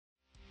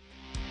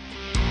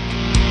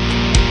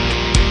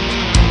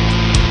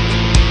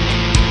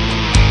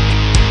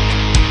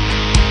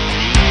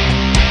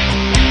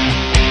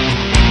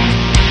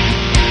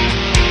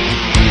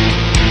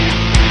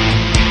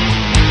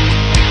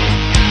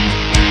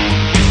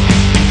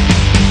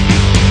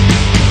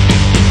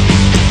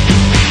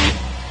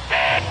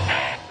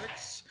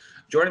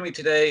joining me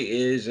today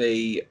is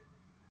a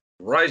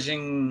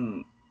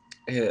rising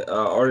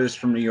artist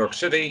from New York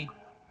City,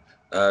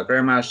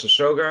 Grandmaster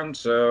Shogun.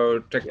 So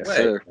take it Yes, away.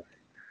 sir.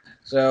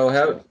 So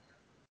how So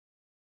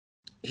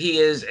he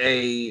is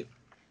a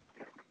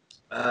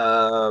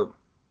uh,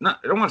 not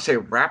I don't want to say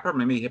rapper,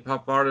 maybe hip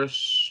hop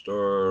artist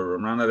or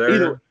around that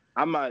either area.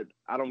 I'm not.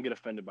 I don't get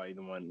offended by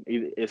either one.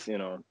 It's it's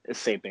the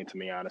same thing to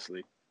me,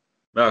 honestly.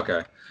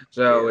 Okay,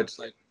 so Yeah. it's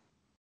like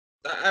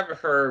I've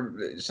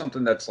heard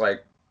something that's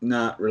like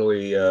not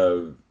really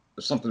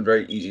something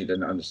very easy to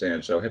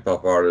understand. So hip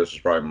hop artist is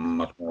probably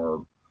much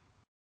more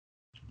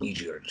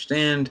easy to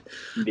understand.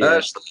 Yeah.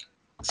 So,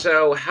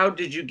 so how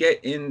did you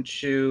get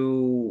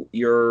into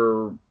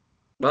your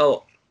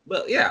well,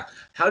 yeah.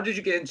 How did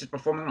you get into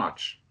performing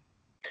arts?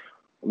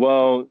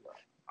 Well,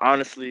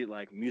 honestly,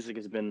 like music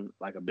has been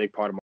like a big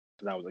part of my life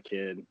since I was a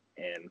kid,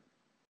 and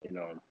you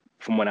know,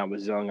 from when I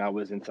was young, I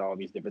was into all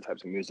these different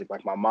types of music.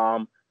 Like my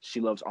mom, she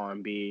loves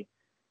R&B.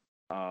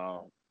 Uh,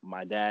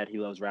 my dad, he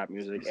loves rap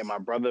music, and my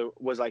brother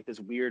was like this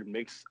weird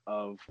mix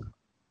of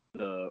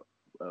the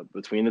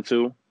between the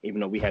two. Even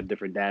though we had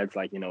different dads,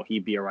 like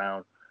he'd be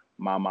around.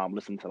 My mom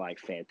listened to like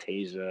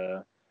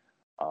Fantasia,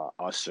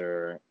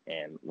 Usher,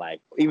 and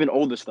like even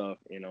older stuff,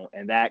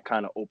 and that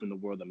kind of opened the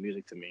world of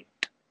music to me.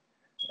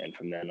 And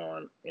from then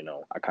on,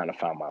 I kind of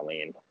found my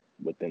lane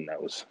within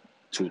those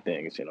two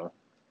things.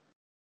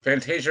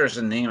 Fantasia is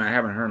a name I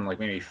haven't heard in like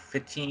maybe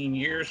 15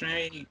 years,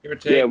 maybe give or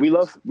Yeah, take.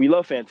 we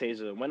love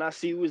Fantasia. When I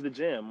see you is the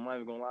gym, I'm not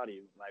even gonna lie to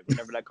you. Like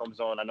whenever that comes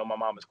on, I know my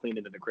mom is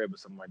cleaning in the crib or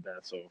something like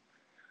that. So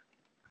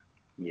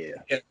yeah,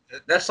 Yeah,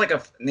 that's like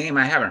a name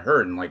I haven't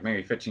heard in like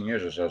maybe 15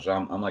 years or so. So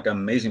I'm like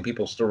amazing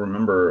people still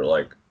remember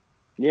like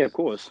yeah, of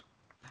course.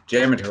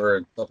 jamming to her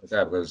and stuff like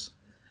that because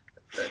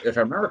if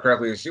I remember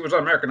correctly, she was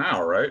on American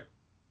Idol, right?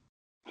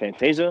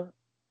 Fantasia,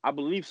 I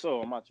believe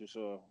so. I'm not too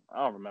sure.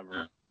 I don't remember.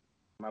 Yeah.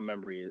 My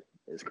memory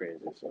is crazy.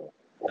 So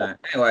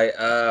Anyway,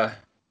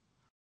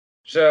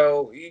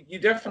 so you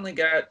definitely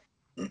got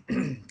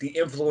the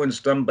influence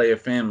done by your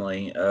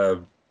family,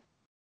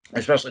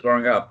 especially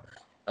growing up.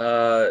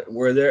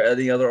 Were there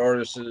any other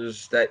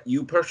artists that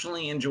you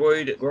personally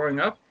enjoyed growing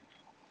up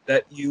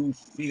that you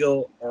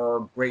feel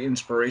are great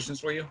inspirations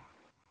for you?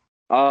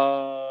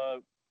 uh,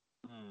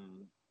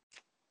 hmm,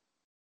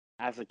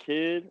 as a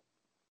kid,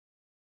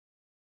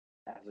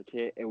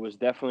 it was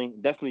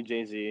definitely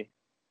Jay Z,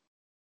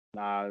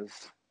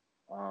 Nas,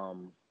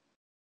 um,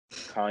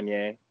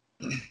 Kanye.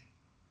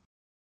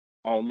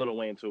 On Lil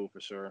Wayne too, for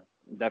sure.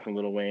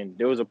 Definitely Lil Wayne.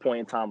 There was a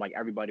point in time like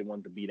everybody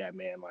wanted to be that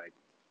man. Like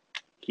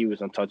he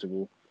was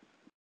untouchable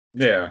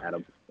Yeah.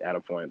 at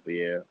a point. But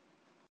yeah,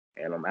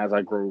 and as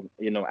I grew,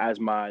 as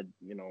my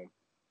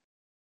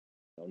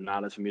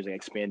knowledge of music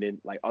expanded,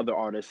 like other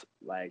artists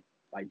like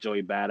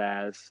Joey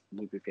Badass,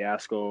 Lupe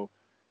Fiasco,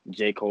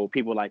 J Cole,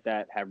 people like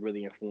that have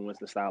really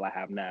influenced the style I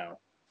have now.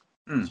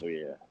 Hmm. So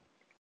yeah.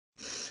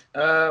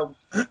 Uh,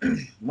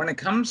 when it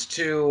comes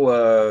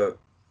to,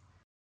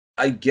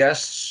 I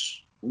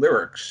guess,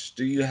 lyrics,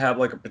 do you have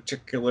like a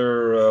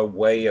particular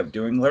way of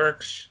doing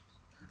lyrics?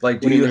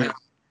 Like, What do you mean?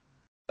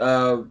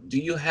 do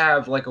you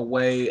have like a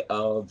way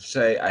of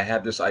say I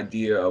have this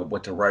idea of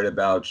what to write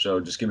about, so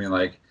just give me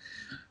like,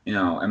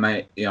 am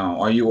I,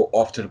 are you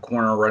off to the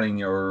corner writing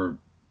your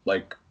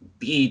like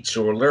beats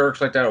or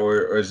lyrics like that,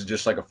 or is it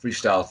just like a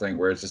freestyle thing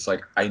where it's just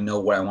like I know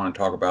what I want to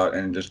talk about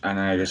and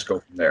I just go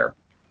from there?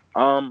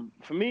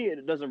 For me,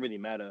 it doesn't really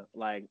matter.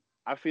 Like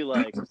I feel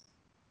like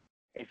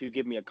if you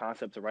give me a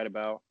concept to write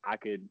about, I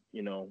could,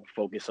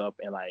 focus up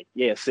and like,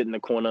 yeah, sit in the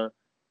corner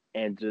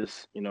and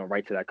just,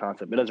 write to that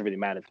concept. It doesn't really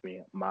matter to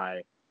me.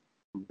 My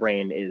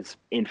brain is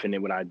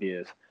infinite with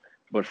ideas.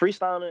 But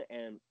freestyling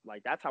and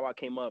like that's how I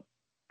came up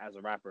as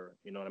a rapper,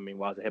 you know what I mean?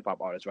 Well, as a hip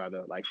hop artist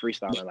rather, like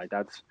freestyling, like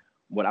that's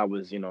what I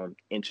was,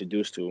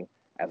 introduced to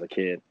as a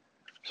kid.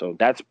 So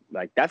that's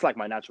like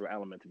my natural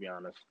element to be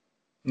honest.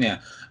 Yeah.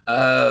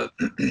 Uh,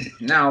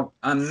 now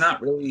I'm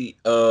not really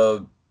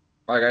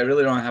like I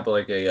really don't have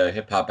like a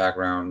hip hop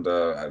background.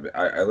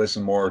 I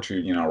listen more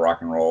to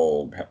rock and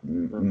roll,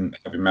 Mm.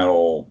 heavy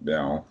metal.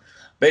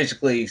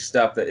 Basically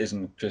stuff that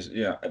isn't just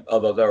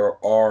Although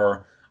there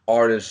are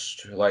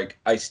artists like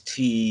Ice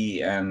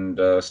T and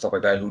stuff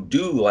like that who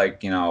do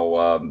like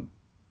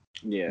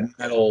Yeah.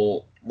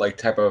 metal like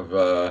type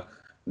of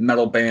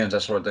metal bands,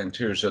 that sort of thing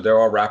too. So there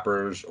are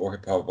rappers or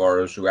hip hop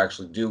artists who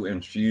actually do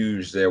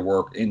infuse their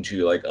work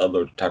into like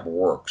other type of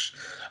works.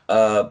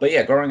 But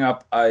yeah, growing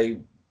up, I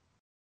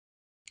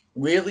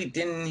really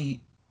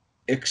didn't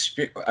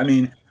experience. I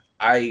mean,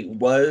 I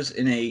was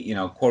in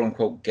a quote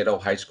unquote ghetto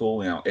high school.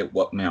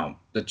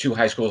 The two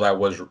high schools I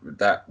was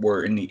that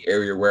were in the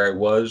area where I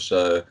was.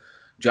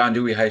 John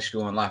Dewey High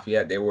School and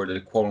Lafayette, they were the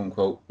quote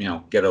unquote,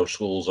 ghetto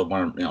schools of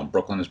one,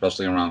 Brooklyn,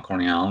 especially around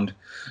Coney Island.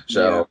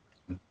 Yeah. So,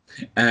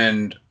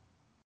 and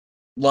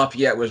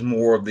Lafayette was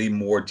more of the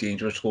more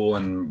dangerous school,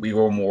 and we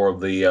were more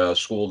of the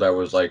school that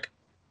was like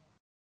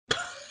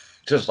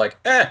just like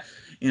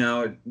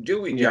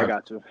Dewey, Yeah, I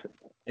got you.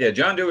 yeah,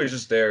 John Dewey's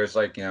just there. It's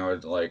like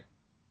it's like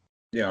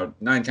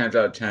 9 times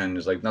out of 10,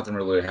 it's like nothing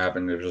really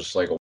happened. It was just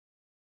like a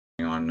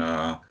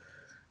on.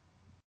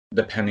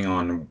 depending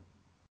on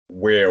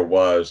where it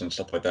was and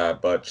stuff like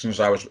that. But since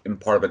I was in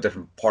part of a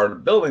different part of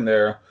the building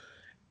there,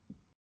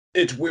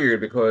 it's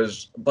weird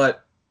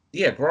but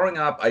yeah, growing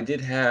up, I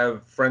did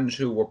have friends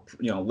who were,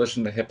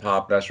 listening to hip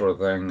hop, that sort of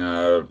thing.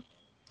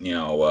 You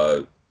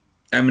know,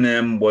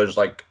 Eminem was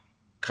like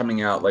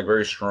coming out like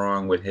very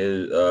strong with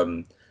his,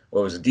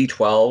 what was it,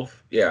 D12?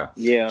 Yeah.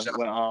 Yeah, So,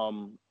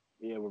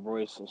 with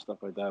Royce and stuff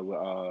like that. With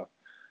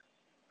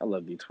I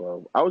love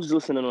D12. I was just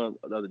listening on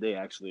the other day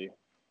actually.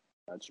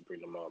 I should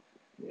bring them up.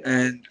 Yeah.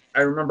 and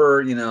I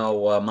remember,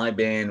 my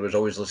band was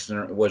always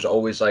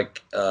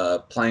like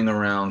playing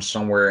around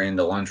somewhere in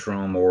the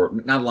lunchroom, or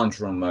not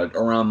lunchroom,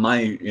 around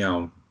my,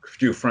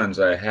 few friends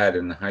that I had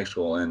in high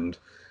school, and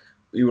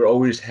we would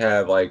always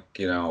have like,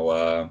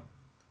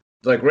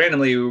 like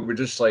randomly we would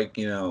just like,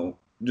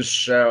 just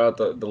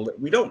shout out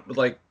we don't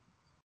like,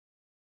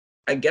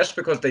 I guess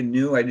because they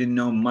knew I didn't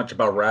know much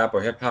about rap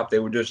or hip hop, they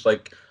would just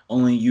like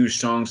only use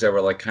songs that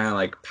were like kind of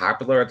like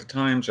popular at the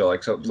time. So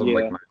like something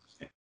like Yeah. my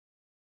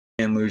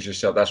and Lose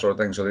Yourself, that sort of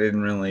thing. So they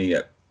didn't really.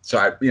 So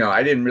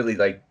I didn't really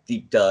like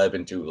deep dive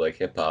into like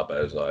hip hop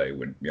as I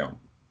would.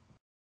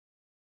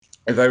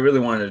 If I really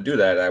wanted to do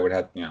that, I would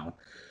have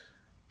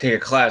take a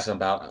class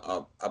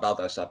about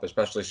that stuff.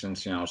 Especially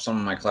since some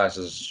of my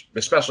classes,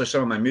 especially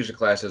some of my music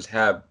classes,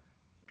 have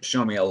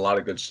shown me a lot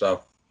of good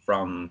stuff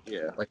from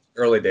Yeah. like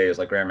early days,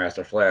 like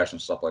Grandmaster Flash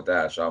and stuff like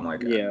that. So I'm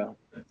like, Yeah.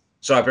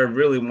 so if I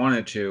really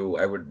wanted to,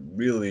 I would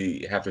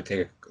really have to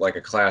take like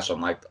a class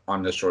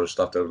on this sort of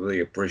stuff to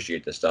really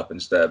appreciate this stuff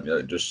instead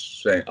of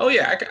just saying, "Oh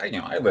yeah,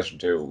 I listen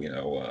to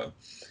uh,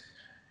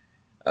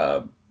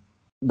 Yeah.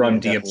 Run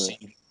Definitely.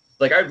 DMC."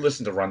 Like I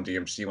listened to Run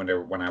DMC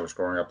when I was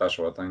growing up, that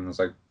sort of thing. It's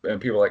like, and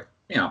people like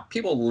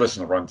people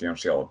listen to Run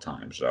DMC all the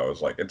time, so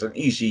it's like it's an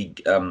easy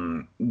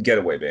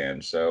getaway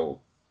band. So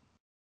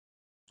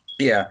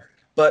yeah,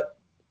 but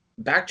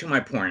back to my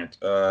point.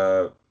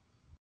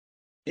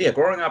 Yeah,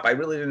 growing up, I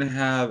really didn't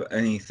have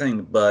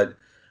anything, but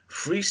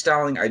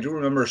freestyling, I do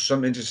remember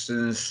some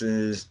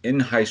instances in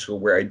high school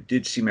where I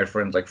did see my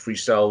friends like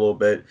freestyle a little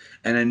bit,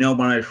 and I know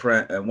one of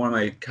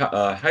my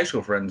high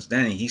school friends,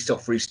 Danny, he still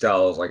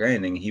freestyles like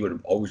anything. He would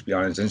always be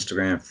on his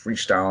Instagram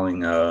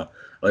freestyling,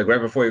 like right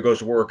before he goes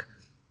to work,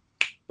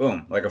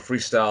 boom, like a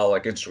freestyle,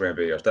 like Instagram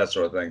videos, that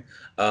sort of thing.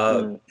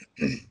 Uh,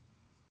 Mm.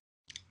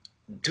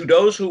 to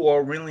those who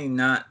are really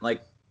not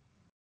like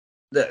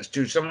that,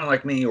 to someone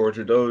like me, or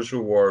to those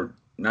who are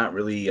not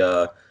really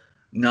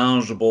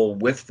knowledgeable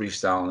with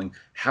freestyling,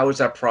 how is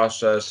that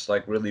process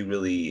like really,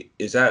 really,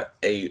 is that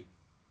a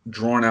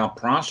drawn out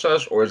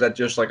process, or is that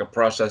just like a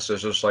process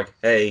that's just like,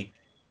 hey,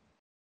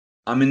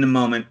 I'm in the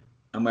moment,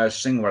 I'm gonna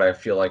sing what I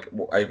feel like,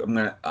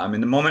 I'm in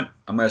the moment,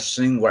 I'm gonna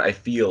sing what I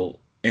feel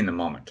in the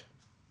moment.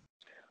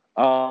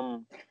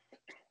 Um.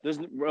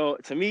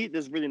 To me,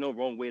 there's really no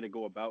wrong way to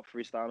go about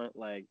freestyling.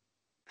 Like,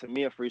 to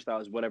me, a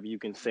freestyle is whatever you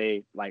can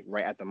say like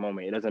right at the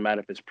moment. It doesn't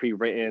matter if it's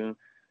pre-written,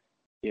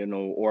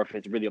 or if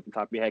it's really up the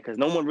top of your head, because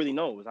no one really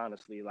knows,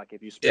 honestly. Like,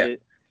 if you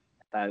spit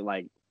Yeah, it,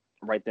 like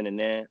right then and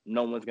there,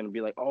 no one's gonna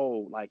be like,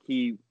 oh, like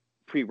he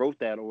pre-wrote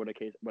that, or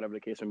whatever the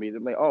case may be. They're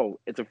like, oh,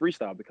 it's a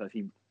freestyle because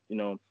you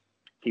know,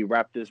 he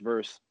rapped this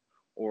verse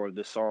or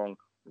this song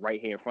right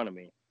here in front of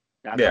me.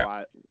 That's how yeah.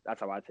 I that's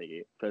how I take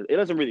it, because it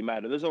doesn't really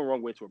matter. There's no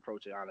wrong way to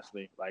approach it,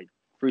 honestly. Like,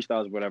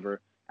 freestyle is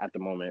whatever at the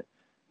moment,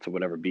 to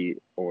whatever beat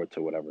or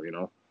to whatever.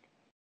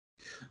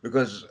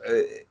 Because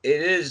it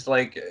is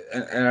like,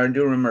 and I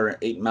do remember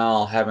 8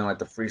 Mile having like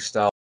the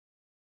freestyle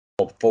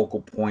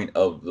focal point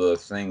of the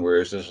thing,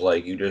 where it's just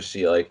like you just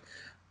see like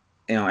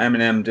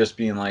Eminem just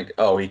being like,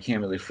 oh, he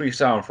can't really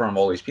freestyle in front of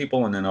all these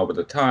people, and then over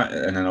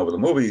the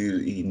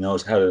movie, he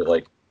knows how to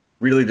like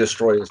really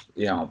destroy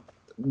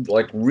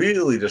like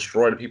really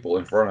destroy the people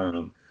in front of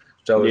him.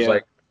 So it's Yeah.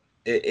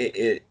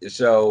 like,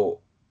 so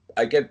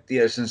I get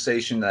the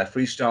sensation that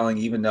freestyling,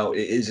 even though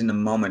it is in the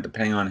moment,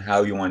 depending on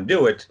how you want to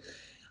do it,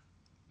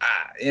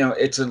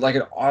 it's like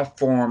an art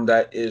form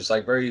that is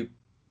like very,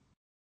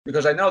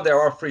 because I know there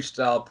are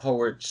freestyle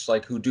poets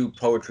like who do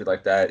poetry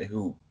like that.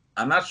 Who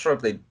I'm not sure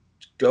if they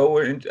go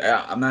into.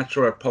 I'm not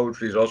sure if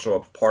poetry is also a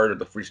part of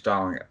the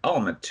freestyling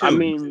element I too.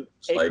 mean,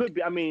 Because it could like,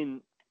 be.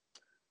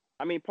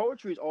 I mean,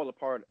 poetry is all a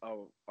part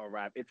of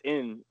rap. It's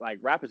in, like,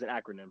 rap is an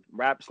acronym.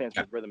 Rap stands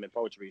yeah. for rhythm and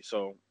poetry.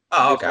 So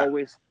Oh, there's okay,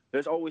 always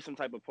there's always some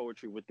type of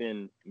poetry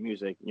within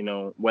music.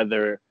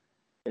 Whether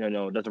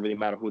it doesn't really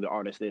matter who the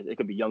artist is. It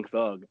could be Young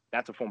Thug.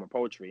 That's a form of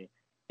poetry.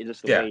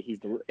 yeah,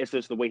 It's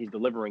just the way he's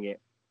delivering it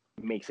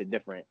makes it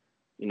different.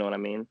 You know what I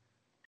mean?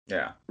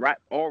 yeah.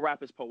 All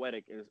rap is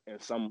poetic in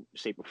some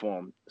shape or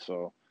form.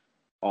 So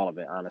all of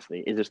it,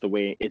 honestly, it's just the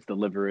way it's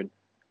delivered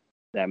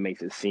that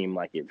makes it seem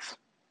like it's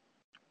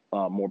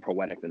more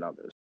poetic than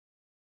others.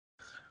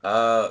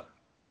 Uh,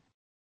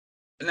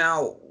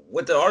 Now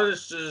with the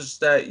artists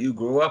that you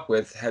grew up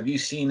with, have you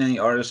seen any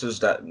artists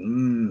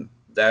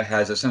that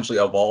has essentially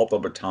evolved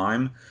over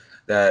time?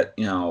 That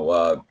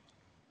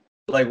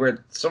like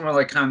where someone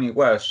like Kanye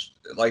West,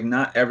 like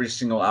not every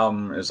single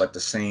album is like the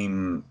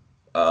same,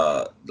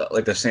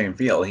 like the same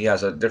feel. He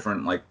has a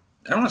different, like,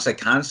 I don't want to say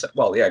concept.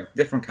 Well, yeah,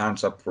 different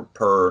concept for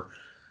per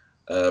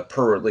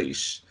per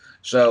release.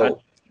 I,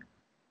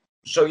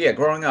 So yeah,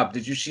 growing up,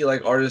 did you see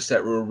like artists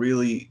that were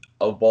really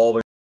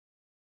evolving,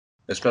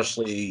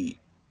 especially?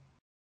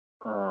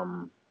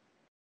 um,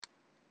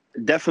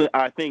 definitely,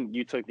 I think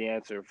you took the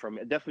answer from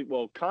it. Definitely,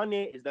 well,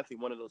 Kanye is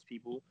definitely one of those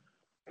people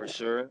for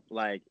sure.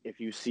 Like, if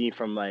you see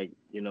from like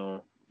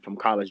from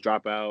college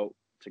dropout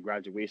to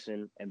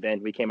graduation, and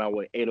then we came out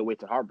with 808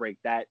 to Heartbreak,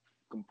 that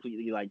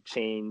completely like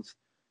changed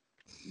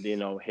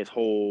his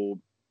whole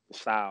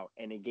style,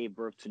 and it gave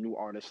birth to new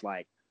artists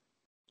like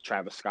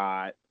Travis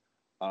Scott,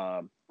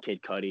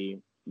 Kid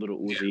Cudi, Little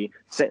Uzi.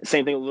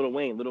 Same thing with Lil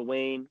Wayne. Lil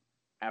Wayne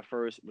at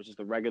first was just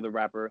a regular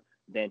rapper.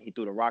 Then he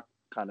threw the rock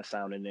kind of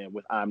sound in there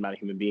with "I'm Not a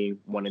Human Being"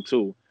 1 and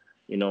 2.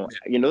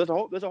 There's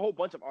a whole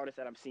bunch of artists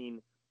that I've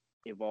seen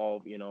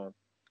evolve.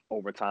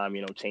 Over time.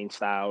 Change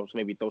styles.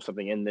 Maybe throw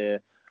something in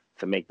there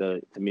to make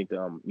the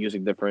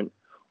music different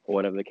or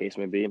whatever the case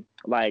may be.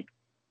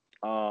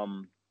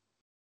 Um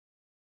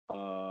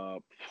uh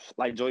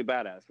like Joey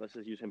Badass. Let's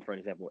just use him for an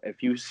example.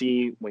 If you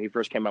see when he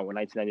first came out in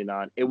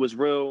 1999, it was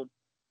real.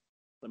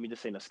 Let me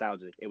just say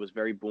nostalgic. It was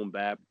very boom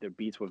bap. Their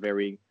beats were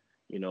very,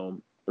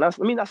 let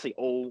me not say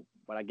old,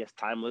 but I guess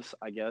timeless.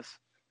 I guess.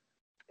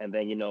 And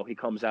then he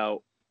comes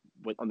out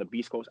on the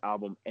Beast Coast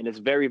album, and it's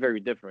very very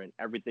different.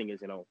 Everything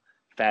is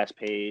fast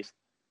paced.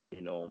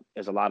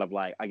 There's a lot of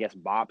like I guess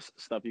bops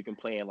stuff you can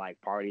play in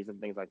like parties and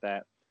things like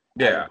that,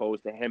 as Yeah,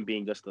 opposed to him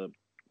being just a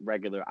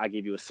regular. I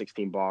give you a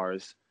 16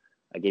 bars,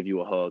 I give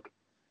you a hook,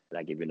 and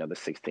I give you another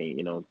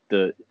 16.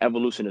 The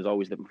evolution is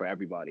always different for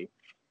everybody.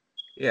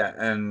 yeah,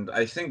 and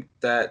I think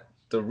that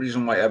the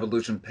reason why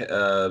Evolution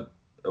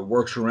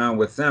works around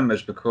with them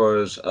is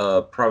because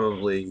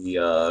probably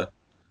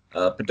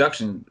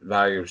production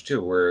values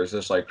too. Whereas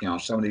just like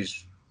some of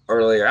these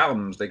earlier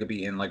albums, they could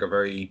be in like a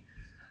very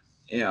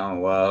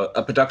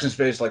a production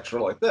space like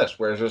sort of like this,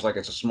 whereas there's like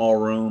it's a small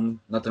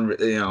room, nothing,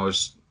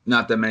 it's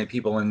not that many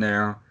people in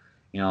there,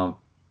 you know,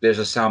 there's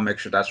a sound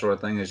mixer, that sort of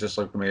thing. It's just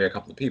like maybe a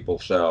couple of people.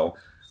 So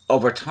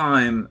over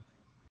time,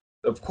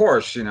 of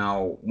course,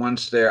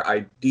 once their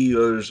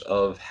ideas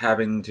of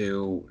having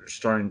to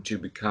starting to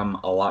become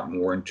a lot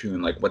more in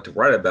tune, like what to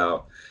write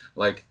about,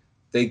 like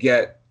they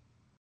get,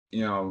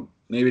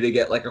 maybe they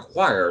get like a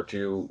choir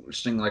to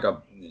sing like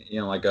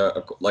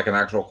like an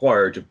actual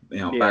choir to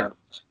back. Yeah,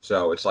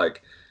 So it's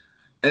like,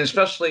 and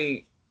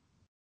especially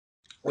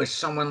with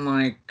someone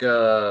like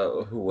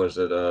who was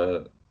it?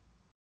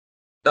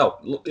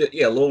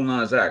 Yeah, Lil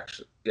Nas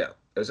X. Yeah,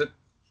 is it?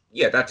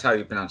 Yeah, that's how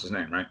you pronounce his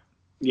name, right?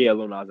 yeah,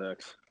 Lil Nas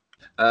X.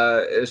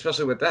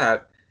 Especially with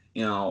that,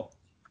 you know,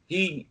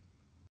 he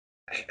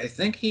I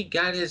think he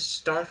got his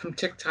start from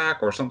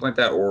TikTok or something like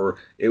that, or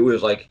it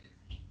was like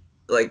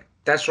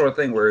that sort of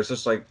thing where it's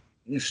just like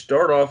you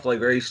start off like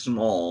very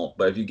small,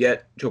 but if you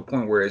get to a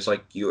point where it's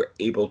like you're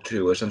able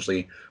to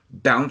essentially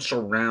bounce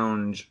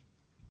around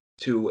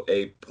to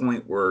a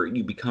point where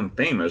you become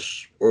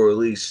famous, or at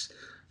least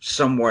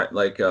somewhat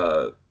like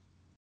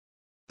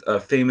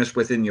famous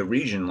within your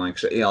region. Like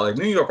so, like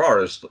New York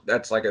artists.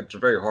 That's like it's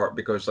very hard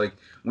because like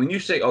when you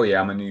say, "Oh yeah,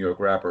 I'm a New York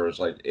rapper," it's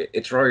like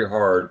it's very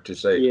hard to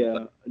say.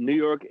 Yeah, New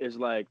York is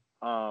like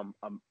a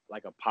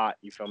pot.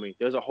 You feel me?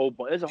 There's a whole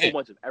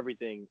bunch of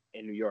everything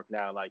in New York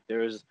now. Like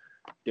there's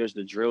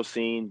the drill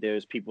scene.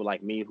 There's people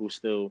like me who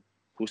still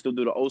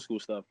do the old school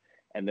stuff,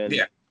 and then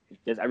Yeah,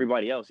 there's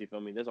everybody else. You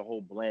feel me? There's a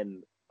whole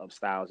blend of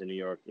styles in New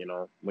York.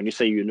 When you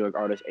say you're a New York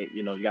artist,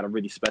 you got to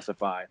really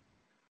specify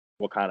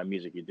what kind of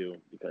music you do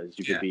because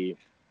you could yeah. be,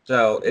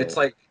 So you it's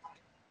know, like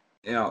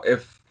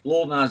if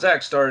Lil Nas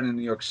X started in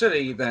New York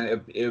City,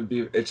 then it would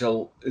be it's a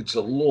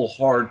little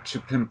hard to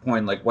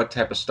pinpoint like what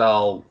type of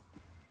style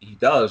he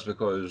does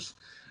because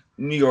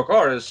New York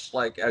artists,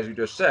 like as you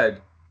just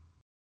said,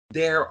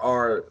 there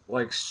are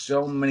like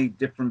so many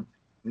different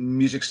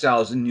music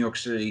styles in New York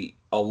City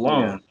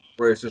yeah, alone,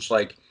 where it's just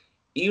like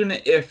even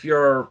if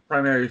your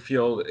primary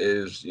field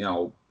is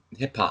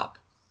hip hop,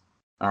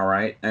 all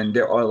right, and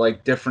there are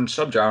like different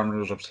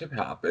subgenres of hip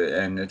hop,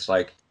 and it's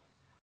like,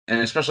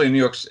 and especially in New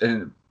York,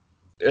 and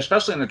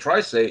especially in the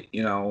tri-state,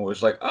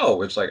 it's like,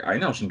 oh, it's like I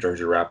know some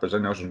Jersey rappers, I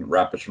know some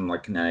rappers from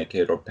like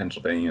Connecticut or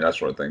Pennsylvania, that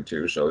sort of thing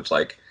too. So it's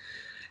like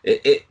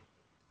it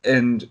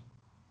and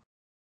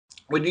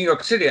with New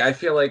York City, I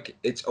feel like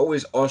it's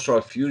always also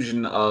a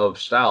fusion of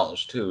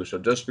styles too. So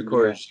just yeah,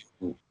 because,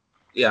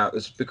 yeah,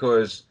 it's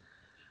because,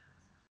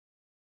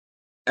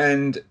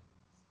 and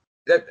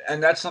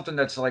that's something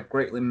that's like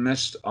greatly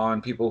missed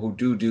on people who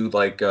do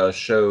like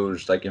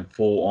shows like in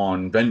full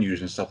on venues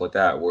and stuff like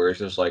that. Where it's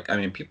just like, I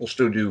mean, people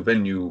still do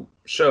venue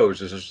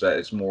shows. It's just that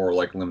it's more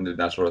like limited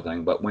that sort of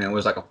thing. But when it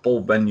was like a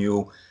full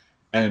venue,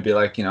 and it'd be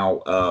like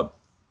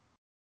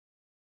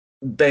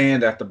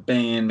band after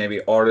band,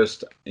 maybe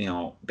artist,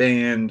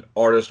 band,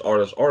 artist, all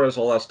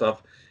that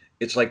stuff.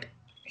 It's like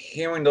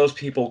hearing those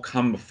people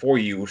come before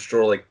you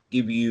sort of like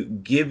give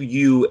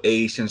you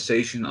a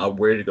sensation of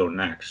where to go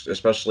next,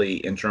 especially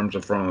in terms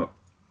of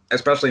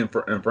especially in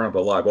front of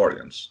a live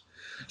audience.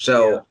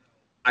 yeah, So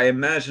I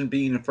imagine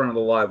being in front of a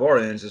live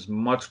audience is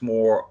much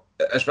more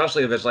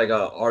especially if it's like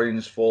a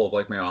audience full of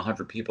like maybe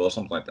 100 people or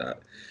something like that,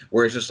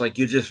 where it's just like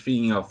you're just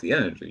feeding off the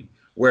energy.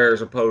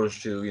 Whereas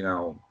opposed to,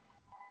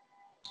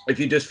 if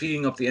you're just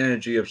feeding off the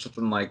energy of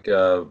something like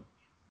uh,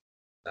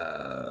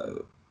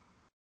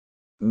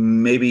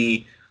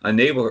 maybe a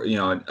neighbor,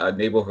 a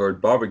neighborhood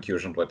barbecue or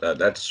something like that.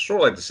 That's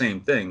sort of like the same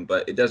thing,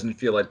 but it doesn't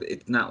feel like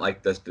it's not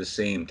like the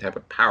same type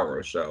of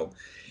power. So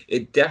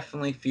it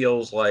definitely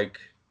feels like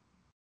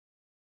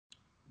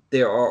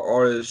there are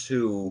artists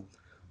who,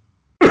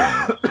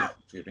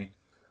 excuse me,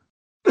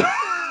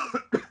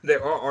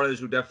 there are artists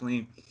who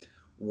definitely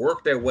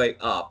work their way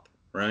up,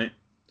 right?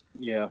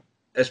 Yeah.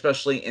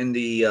 Especially in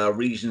the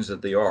regions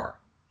that they are.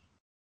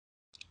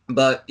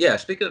 But yeah,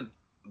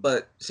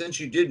 but since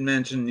you did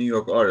mention New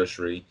York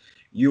artistry,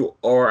 you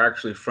are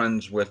actually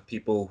friends with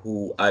people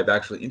who I've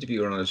actually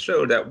interviewed on the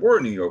show that were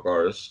New York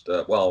artists.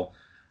 Well,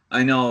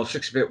 I know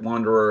 6-Bit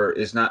Wanderer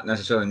is not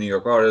necessarily a New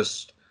York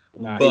artist,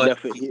 Nah, but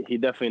he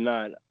definitely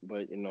not.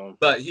 But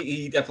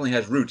he definitely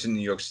has roots in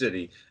New York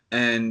City.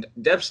 And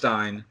Deb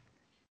Stein,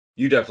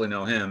 you definitely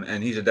know him,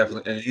 and he's a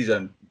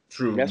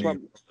true that's New my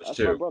York artist that's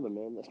my too. brother,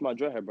 man. That's my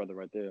dreadhead brother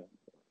right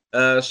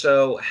there.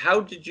 So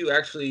how did you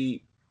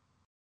actually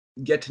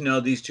get to know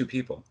these two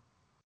people?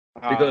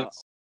 Uh,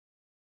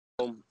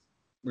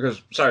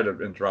 Because sorry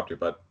to interrupt you,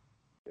 but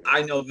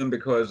I know them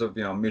because of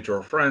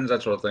mutual friends,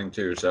 that sort of thing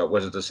too. So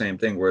was it the same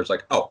thing where it's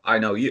like, oh, I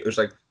know you? It's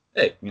like,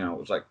 hey,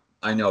 it's like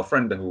I know a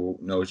friend who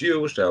knows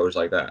you, so it's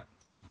like that.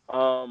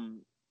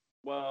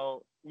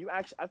 well,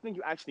 I think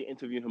you actually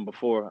interviewed him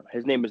before.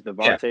 His name is Yeah,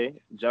 Devonte yeah.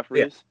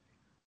 Jeffries.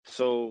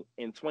 So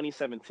in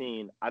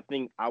 2017, I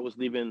think I was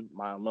leaving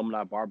my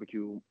alumni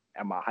barbecue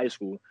at my high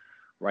school,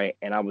 right?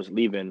 And I was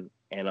leaving,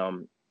 and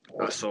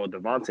I saw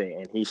Devonte,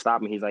 and he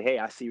stopped me. He's like, "Hey,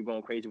 I see you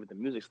going crazy with the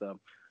music stuff."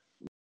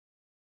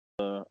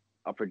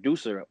 A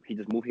producer, he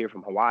just moved here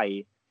from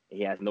Hawaii, and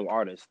he has no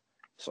artist.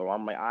 So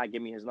I'm like,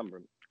 give me his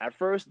number. At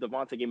first,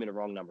 Devonte gave me the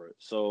wrong number,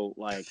 so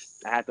like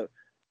I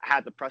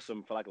had to press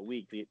him for like a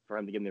week for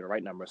him to give me the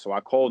right number. So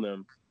I called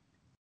him,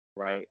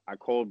 right? I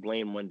called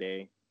Blaine one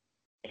day,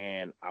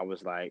 and I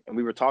was like, and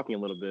we were talking a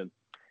little bit,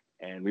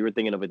 and we were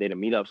thinking of a day to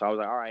meet up. So I was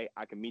like, all right,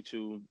 I can meet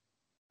you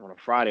on a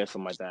Friday or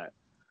something like that.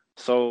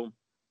 So,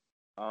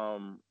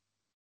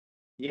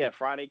 yeah,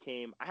 Friday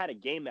came. I had a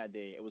game that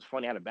day. It was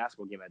funny. I had a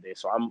basketball game that day.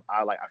 So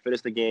I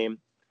finished the game.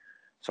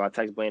 So I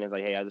text Blaine and was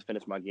like, hey, I just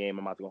finished my game.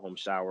 I'm about to go home,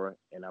 shower,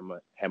 and I'm gonna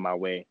head my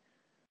way.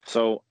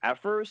 So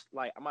at first,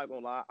 like, I'm not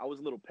gonna lie, I was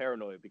a little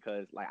paranoid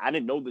because like I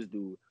didn't know this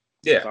dude.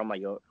 Yeah. So I'm like,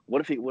 yo,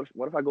 what if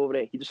I go over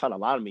there? He just trying to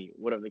lie to me,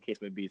 whatever the case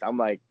may be. So I'm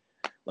like,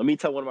 let me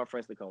tell one of my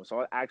friends to come.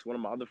 So I asked one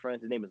of my other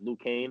friends. His name is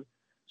Luke Kane.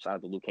 Shout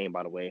out to Luke Kane,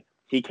 by the way.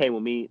 He came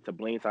with me to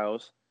Blaine's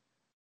house,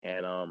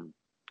 and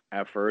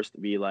at first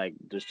we like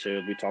just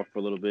chilled. We talked for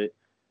a little bit,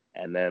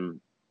 and then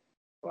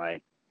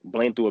like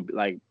Blaine threw a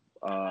like.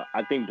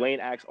 I think Blaine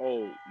asked,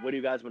 "Oh, what do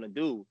you guys want to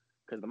do?"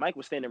 Because the mic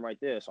was standing right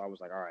there. So I was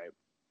like, "All right,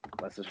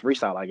 let's just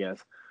freestyle, I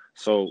guess."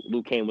 So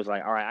Luke Kane was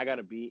like, "All right, I got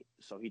a beat."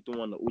 So he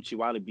threw on the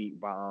Uchiwali beat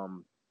by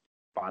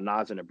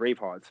Nas and the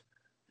Bravehearts,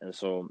 and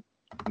so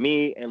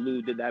me and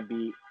Lou did that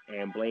beat,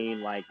 and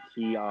Blaine like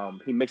he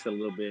mixed it a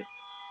little bit,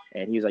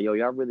 and he was like, "Yo,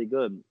 y'all really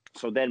good."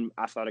 So then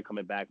I started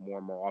coming back more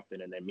and more often,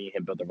 and then me and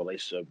him built a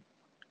relationship,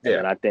 and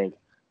then I think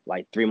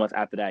like 3 months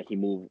after that he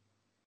moved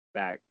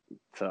back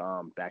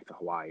to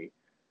Hawaii.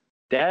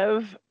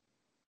 Dev,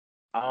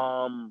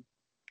 I'm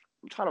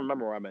trying to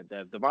remember where I met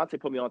Dev. Devontae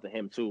put me on to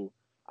him too.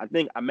 I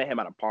think I met him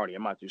at a party.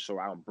 I'm not too sure,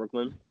 out in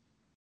Brooklyn.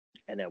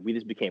 And then we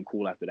just became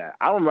cool after that.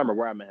 I don't remember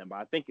where I met him, but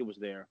I think it was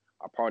there,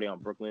 a party on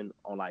Brooklyn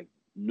on like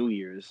New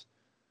Year's,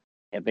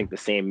 I think the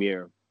same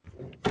year.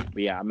 But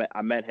yeah,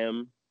 I met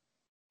him,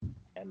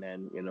 and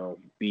then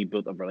we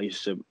built a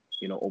relationship,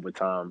 over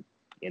time.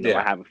 Yeah.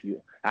 I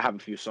have a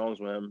few songs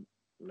with him,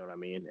 you know what I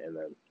mean? And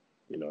then,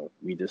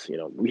 we just,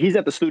 he's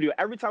at the studio.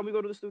 Every time we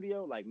go to the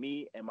studio, like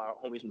me and my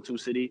homies from 2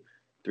 City,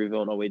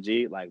 3ville and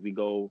OAG, like we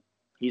go,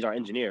 he's our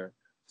engineer.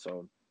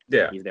 So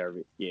Yeah. he's there.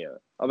 Yeah.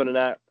 Other than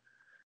that,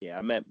 yeah,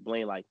 I met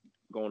Blaine like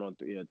going on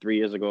 3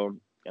 years ago,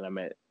 and I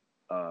met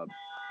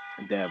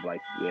Dev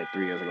like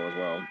 3 years ago as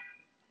well.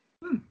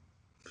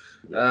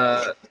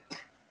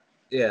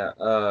 Yeah.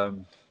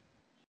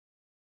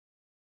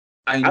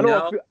 I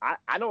know a few.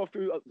 I know a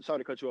few. Sorry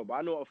to cut you off, but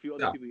I know a few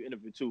other No. people you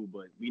interviewed too.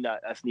 But we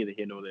not. That's neither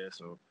here nor there.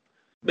 So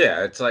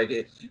Yeah, it's like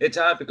it's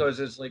odd because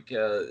it's like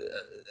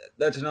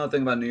that's another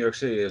thing about New York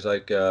City is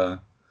like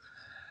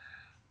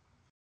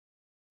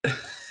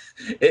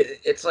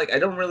it's like I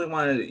don't really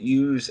want to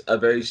use a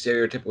very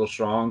stereotypical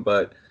song,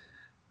 but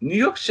New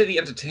York City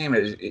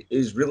entertainment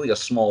is really a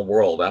small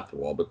world after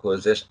all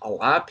because there's a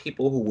lot of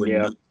people who would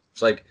know.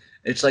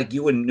 It's like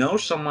you would know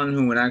someone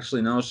who would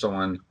actually know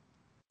someone,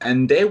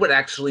 and they would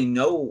actually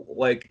know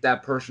like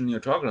that person you're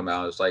talking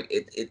about. It's like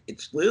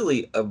it's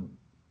literally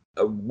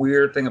a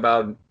weird thing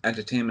about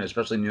entertainment,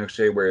 especially in New York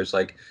City, where it's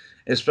like,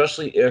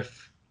 especially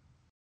with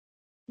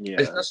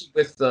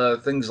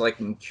things like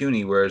in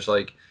CUNY, where it's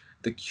like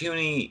the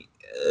CUNY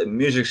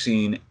music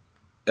scene,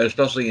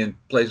 especially in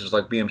places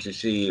like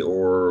BMCC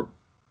or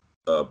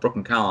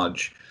Brooklyn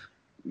College,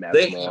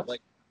 they have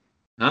like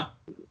Huh?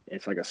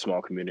 It's like a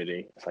small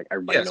community. It's like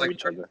everybody Yeah, it's know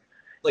each other.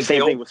 like the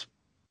Same thing old with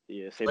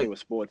same like thing with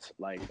sports,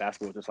 like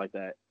basketball, just like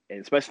that. And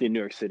especially in New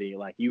York City,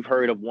 like you've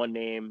heard of one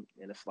name,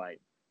 and it's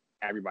like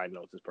everybody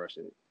knows this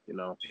person. You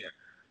know?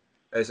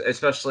 yeah,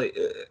 especially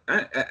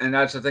and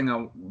that's the thing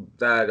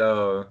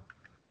that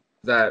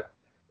that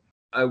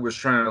I was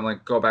trying to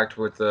like go back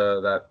to with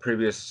that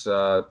previous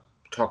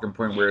talking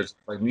point where it's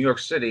like New York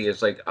City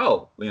is like,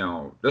 oh,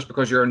 just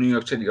because you're a New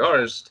York City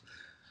artist,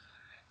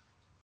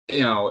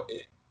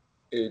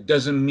 it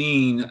doesn't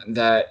mean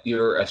that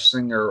you're a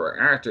singer or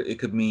actor. It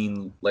could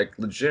mean like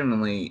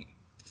legitimately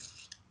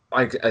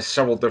like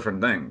several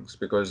different things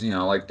because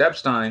like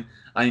Depstein,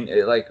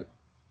 like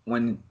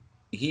when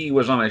he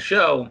was on my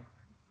show,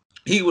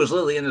 he was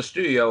literally in the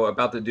studio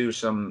about to do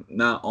some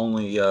not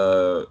only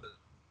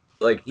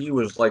like he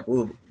was like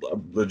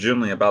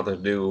legitimately about to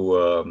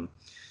do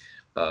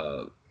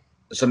uh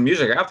some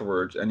music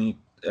afterwards, and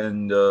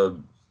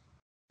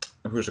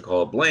who's it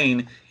called,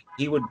 Blaine,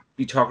 he would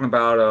be talking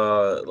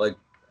about like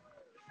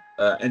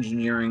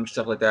engineering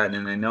stuff like that, and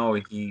then I know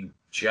he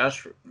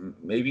just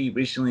maybe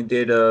recently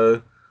did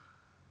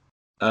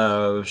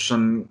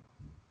some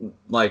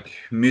like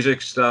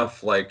music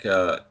stuff like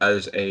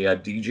as a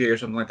DJ or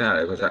something like that.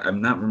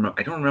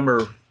 I don't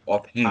remember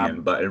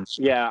offhand, but I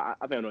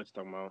think I know what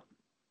you're talking about.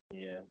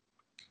 Yeah,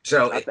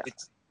 so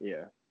it's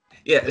yeah.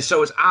 yeah,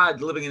 so it's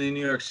odd living in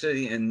New York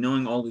City and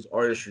knowing all these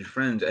artistry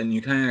friends, and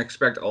you kind of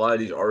expect a lot of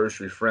these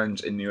artistry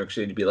friends in New York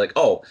City to be like,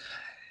 oh,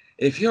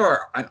 if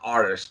you're an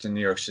artist in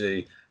New York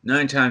City,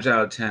 9 times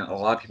out of 10, a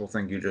lot of people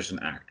think you're just an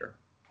actor.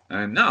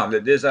 And no,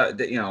 there's there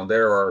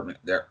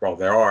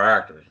are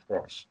actors, of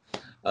course.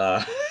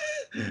 Uh,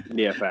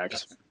 Yeah,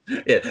 facts.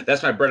 yeah,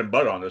 that's my bread and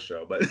butter on this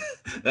show. But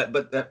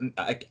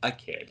I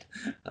kid.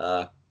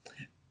 Uh,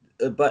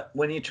 but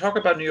when you talk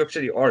about New York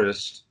City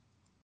artists,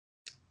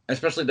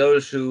 especially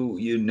those who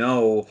you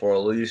know for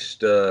at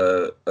least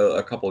a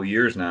couple of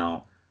years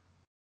now,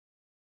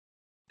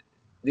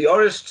 the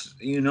artists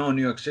in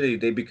New York City,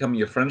 they become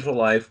your friends for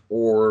life,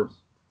 or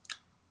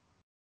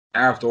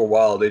after a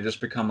while they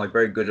just become like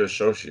very good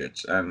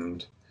associates,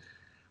 and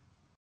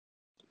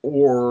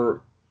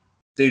or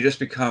they just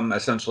become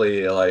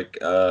essentially like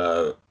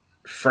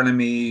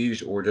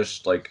frenemies or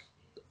just like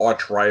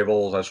arch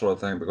rivals, that sort of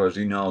thing, because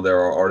there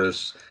are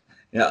artists,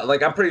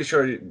 like I'm pretty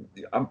sure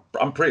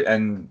I'm pretty,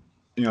 and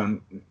you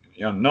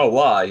know no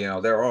lie,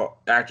 there are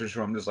actors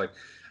who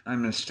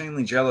I'm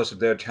insanely jealous of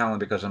their talent,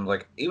 because I'm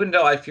like, even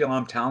though I feel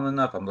I'm talented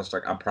enough, I'm just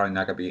like, I'm probably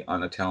not gonna be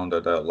on a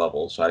talented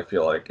level, so I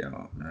feel like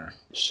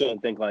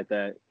Shouldn't think like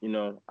that.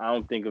 I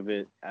don't think of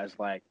it as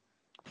like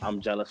I'm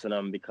jealous of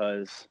them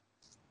because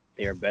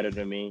they are better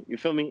than me. You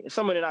feel me?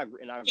 Someone in our group,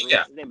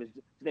 yeah, his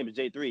name is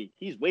J3.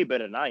 He's way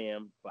better than I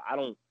am, but I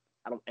don't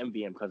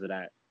envy him because of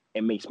that.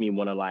 It makes me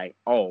want to like,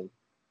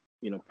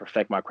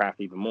 perfect my craft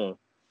even more.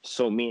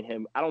 So me and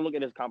him, I don't look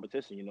at it as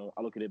competition.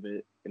 I look at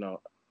it,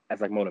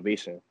 as like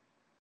motivation.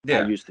 I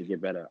yeah, used to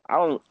get better. I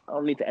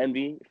don't need to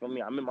envy. You feel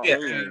me? I'm in my yeah.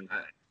 own lane.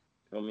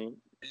 You feel me?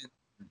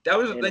 That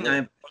was the And thing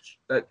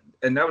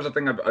that was the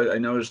thing I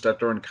noticed that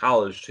during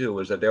college too,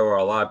 was that there were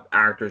a lot of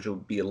actors who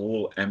would be a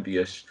little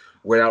envious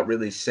without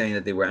really saying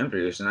that they were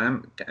envious, and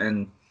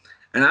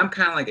I'm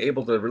kind of like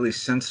able to really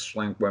sense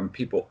like when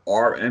people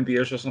are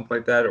envious or something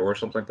like that, or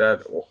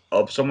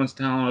of someone's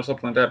talent or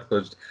something like that,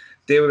 because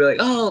they would be like,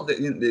 oh,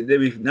 they'd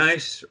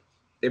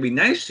be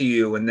nice to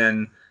you, and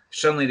then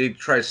suddenly they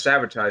try to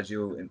sabotage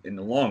you in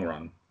the long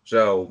run.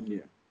 yeah,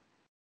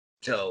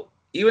 So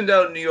even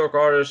though New York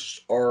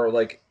artists are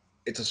like,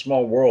 it's a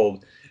small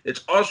world,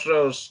 it's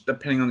also,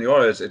 depending on the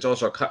artist, it's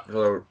also a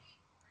cutthroat,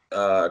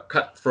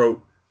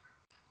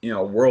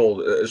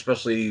 world,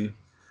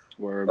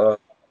 word. uh,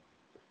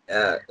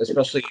 It,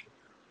 especially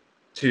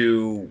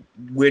to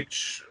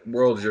which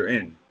world you're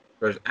in,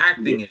 because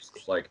yeah,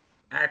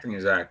 acting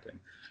is acting,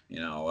 you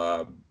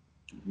know.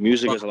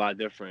 music But is a lot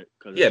different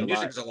because yeah,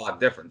 music is a lot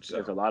different.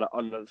 there's So a lot of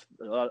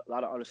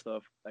other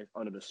stuff like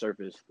under the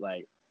surface.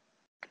 Like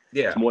it's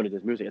yeah, more than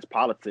just music. It's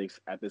politics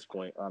at this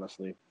point,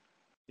 honestly.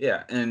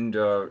 yeah, and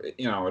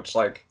it's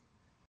like,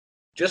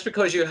 just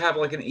because you have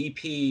like an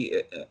EP,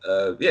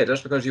 yeah,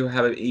 just because you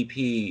have an EP,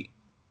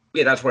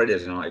 yeah, that's what it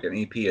is. Like an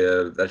EP,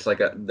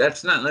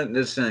 that's not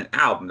necessarily an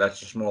album. That's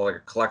just more like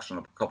a collection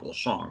of a couple of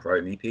songs,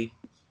 right? An EP.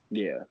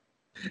 Yeah,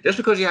 Just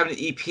because you have an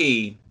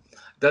EP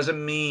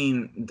doesn't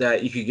mean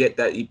that you could get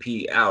that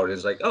EP out.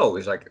 It's like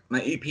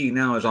my EP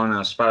now is on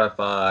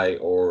Spotify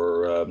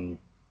or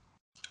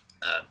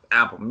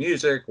Apple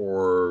Music,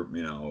 or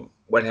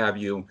what have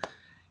you.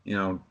 You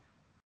know,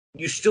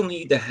 you still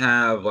need to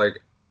have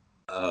like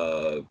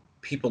uh,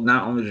 people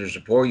not only to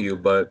support you,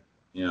 but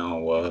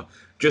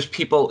just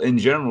people in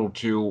general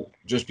to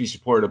just be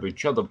supportive of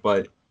each other.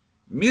 But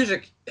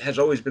music has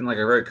always been like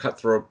a very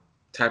cutthroat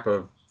type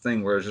of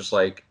thing, where it's just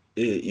like,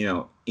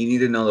 you need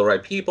to know the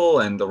right people,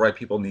 and the right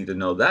people need to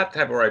know that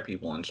type of right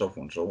people, and so forth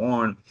and so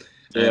on.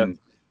 yeah, And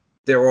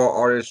there are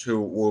artists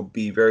who will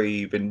be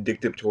very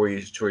vindictive to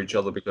each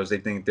other because they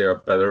think they're a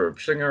better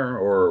singer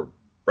or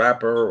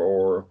rapper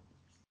or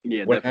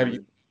yeah, what have you.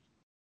 definitely.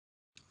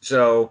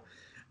 So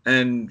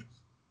And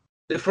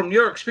from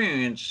your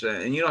experience,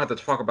 and you don't have to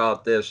talk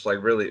about this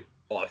like really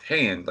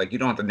offhand, like you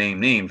don't have to name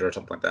names or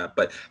something like that,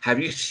 but have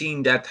you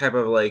seen that type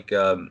of like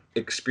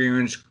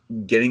experience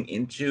getting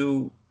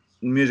into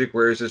music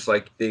where it's just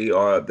like there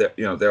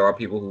are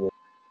people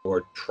who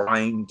are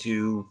trying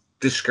to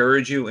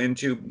discourage you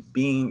into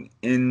being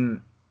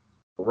in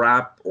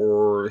rap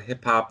or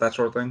hip hop, that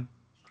sort of thing?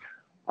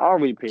 I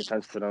don't really pay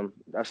attention to them.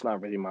 That's not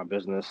really my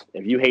business.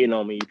 If you hating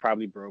on me, you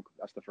probably broke.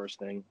 That's the first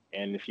thing.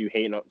 And if you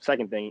hating on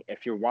second thing,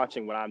 if you're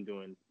watching what I'm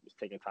doing, it's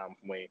taking time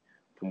away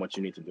from what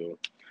you need to do.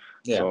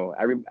 Yeah. So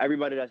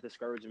everybody that's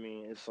discouraging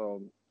me is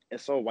so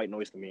white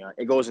noise to me.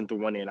 It goes in through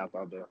one ear and out the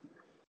other.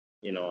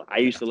 I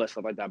used to let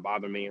stuff like that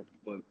bother me,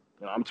 but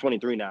I'm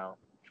 23 now.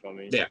 You feel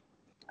me? Yeah.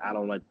 I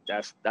don't like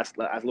that's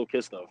little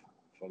kid stuff.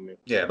 You feel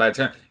me? By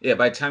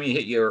the time you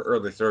hit your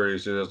early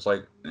 30s, it's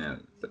like, yeah,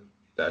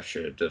 that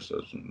shit just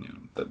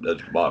doesn't, that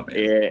doesn't bother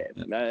me. Yeah,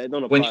 Yeah. it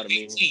don't When apply you're to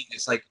me. 18,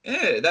 it's like,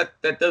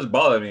 that does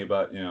bother me,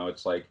 but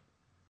it's like,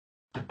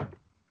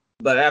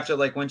 but after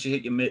like once you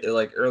hit your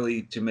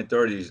early to mid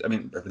 30s, I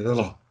mean,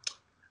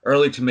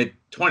 early to mid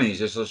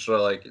 20s, it's just sort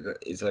of like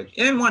it's like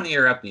in one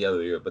ear after the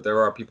other ear. But there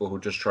are people who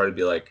just try to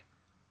be like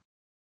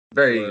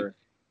very Where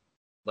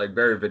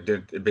very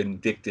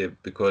vindictive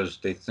because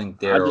they think I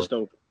they're just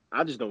don't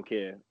I just don't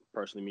care.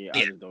 Personally, me, I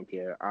yeah just don't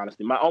care.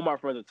 Honestly, all my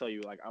friends will tell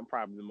you like I'm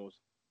probably the most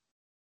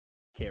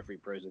carefree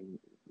person.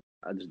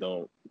 I just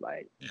don't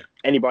like yeah.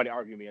 anybody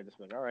argue me. I just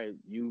like, all right,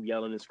 you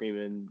yelling and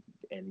screaming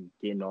and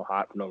getting all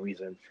hot for no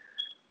reason.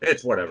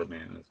 It's whatever,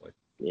 man. It's like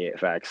Yeah,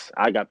 facts.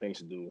 I got things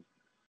to do.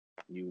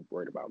 You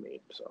worried about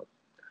me, so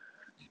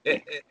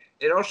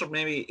it also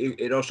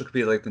it also could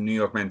be like the New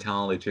York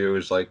mentality too.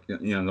 Is like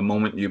the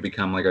moment you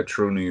become like a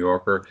true New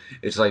Yorker,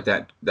 it's like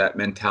that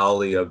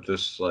mentality of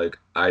just like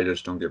I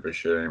just don't give a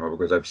shit anymore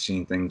because I've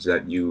seen things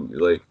that you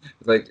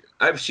like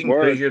I've seen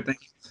word. crazier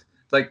things.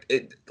 Like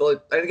it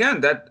like and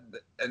again that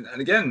and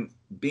again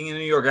being a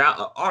New York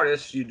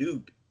artist, you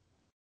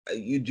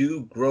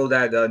do grow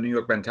that New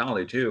York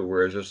mentality too,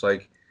 where it's just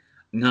like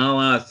not a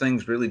lot of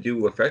things really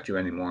do affect you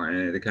anymore,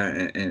 and it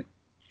kind of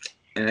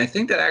and I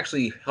think that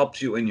actually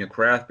helps you in your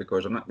craft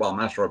because I'm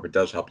not sure if it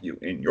does help you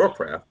in your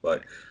craft,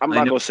 but I'm I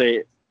not know gonna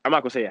say I'm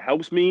not gonna say it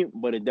helps me,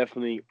 but it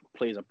definitely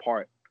plays a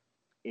part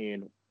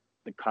in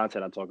the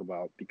content I talk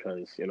about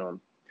because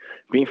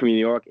being from New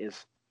York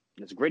is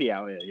it's gritty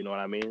out here. You know what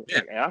I mean?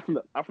 yeah And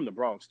I'm from the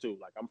Bronx too.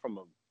 Like I'm from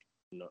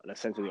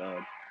essentially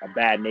a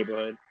bad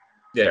neighborhood.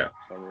 yeah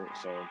So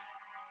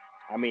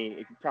I mean,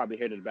 if you probably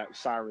hear the back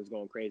sirens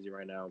going crazy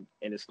right now,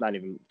 and it's not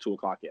even 2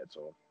 o'clock yet.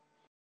 So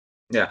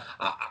yeah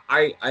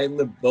I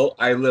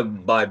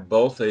live by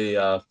both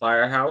a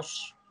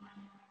firehouse.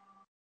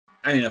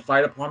 I mean, a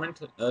fire department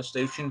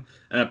station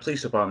and a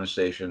police department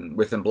station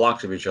within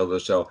blocks of each other.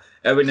 So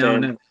every now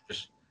and same. then,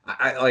 just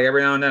like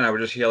every now and then, I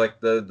would just hear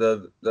like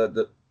the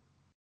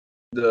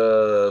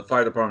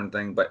fire department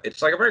thing. But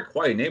it's like a very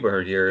quiet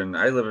neighborhood here, and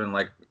I live in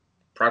like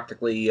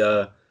practically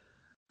the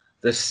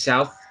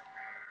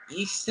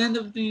southeast end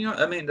of New York.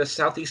 I mean, the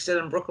southeast end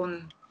of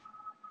Brooklyn.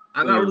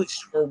 I'm not Mm. really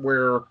sure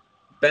where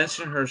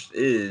Bensonhurst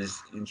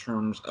is in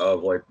terms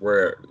of like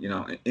where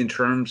in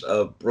terms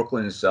of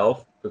Brooklyn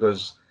itself,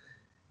 because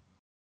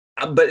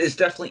but it's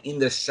definitely in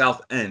the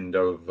south end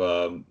of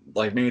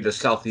like maybe the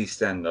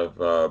southeast end of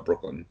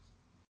Brooklyn.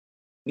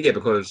 Yeah,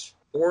 because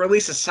or at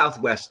least the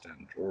southwest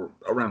end or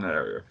around that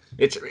area.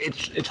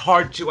 It's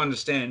hard to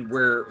understand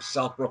where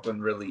South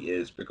Brooklyn really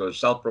is because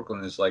South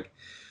Brooklyn is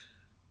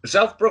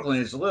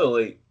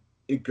literally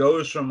it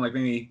goes from like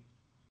maybe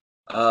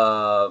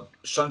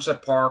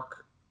Sunset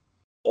Park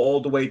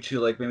all the way to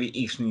like maybe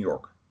East New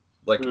York.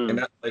 Like and Mm.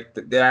 that like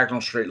the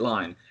diagonal straight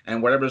line.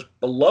 And whatever's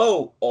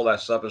below all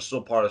that stuff is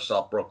still part of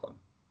South Brooklyn.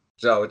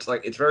 So it's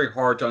like it's very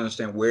hard to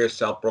understand where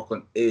South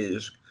Brooklyn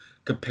is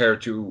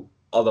compared to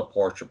other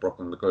parts of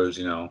Brooklyn because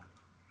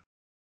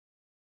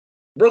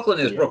Brooklyn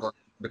is Yeah. Brooklyn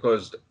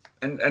because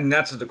and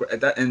that's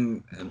that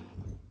and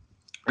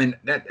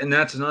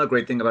that's another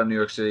great thing about New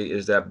York City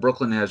is that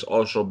Brooklyn has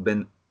also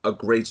been a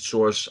great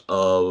source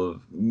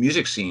of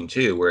music scene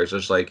too, where it's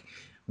just like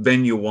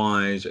venue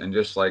wise and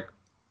just like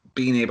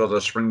being able to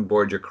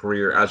springboard your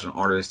career as an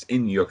artist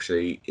in New York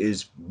City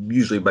is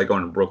usually by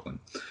going to Brooklyn.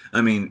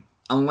 I mean,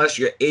 unless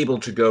you're able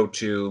to go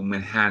to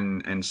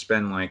Manhattan and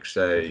spend like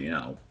say,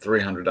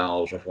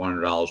 $300 or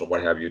 $400 or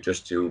what have you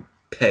just to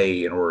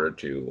pay in order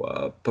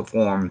to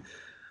perform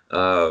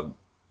uh,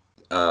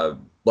 uh,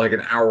 like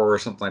an hour or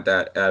something like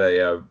that at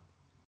a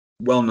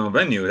well-known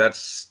venue, that's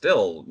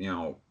still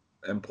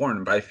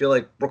important. But I feel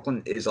like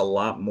Brooklyn is a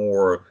lot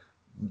more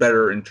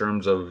better in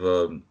terms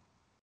of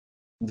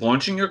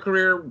launching your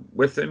career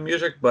within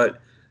music.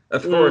 But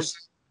of Mm.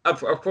 course,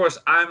 of course,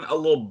 I'm a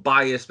little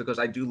biased because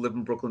I do live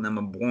in Brooklyn. I'm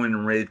a born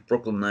and raised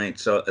Brooklynite,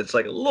 so it's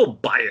like a little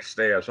biased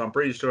there. So I'm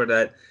pretty sure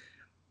that.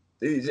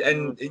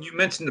 Mm. And you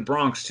mentioned the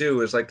Bronx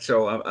too. Is like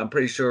so. I'm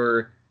pretty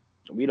sure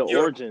We the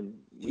you're. origin.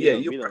 We Yeah,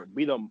 the you. we the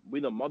we the we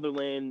the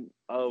motherland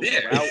of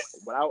Yeah,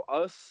 without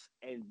us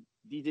and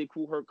DJ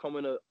Kool Herc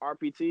coming to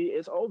RPT.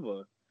 It's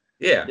over.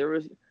 yeah. There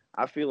is.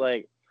 I feel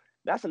like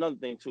that's another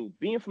thing too.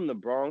 Being from the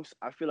Bronx,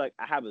 I feel like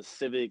I have a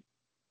civic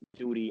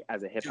duty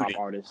as a hip hop Duty.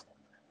 artist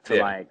to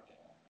Yeah. like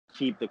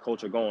keep the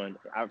culture going.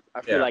 I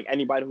feel Yeah. like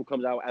anybody who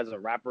comes out as a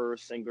rapper,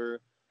 singer,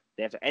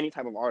 dancer, any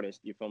type of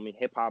artist, you feel me?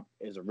 Hip hop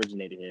is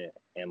originated here,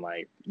 and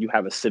like you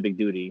have a civic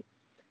duty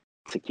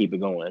to keep it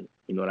going.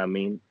 You know what I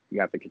mean?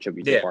 You have to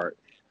contribute your Yeah. part.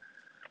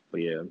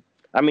 But yeah,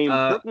 I mean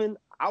Uh, Brooklyn.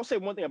 I'll say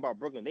one thing about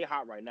Brooklyn: they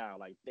hot right now.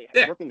 Like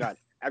yeah. Brooklyn got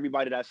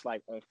everybody that's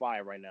like on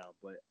fire right now.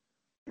 But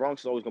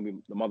Bronx is always gonna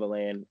be the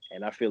motherland,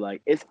 and I feel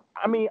like it's.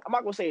 I mean, I'm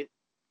not gonna say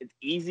it's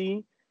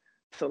easy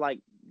to like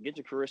get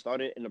your career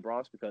started in the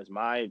Bronx because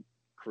my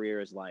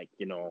career is like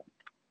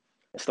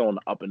it's still on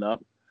the up and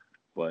up.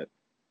 But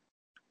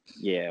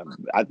yeah,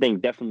 I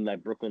think definitely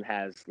like Brooklyn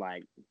has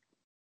the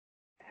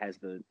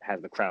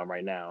crown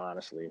right now.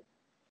 Honestly,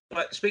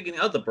 But speaking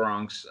of the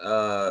Bronx,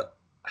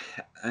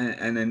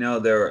 and I know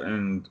there,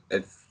 and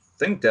I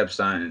think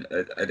Depstein,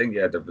 I think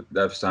yeah,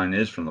 Depstein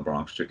is from the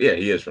Bronx too. Yeah,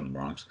 he is from the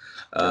Bronx.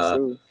 yes, Uh,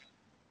 sir.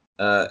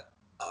 uh,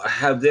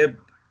 have there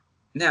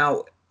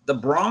now the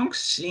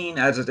Bronx scene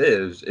as it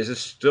is it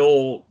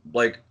still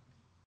like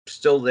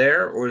still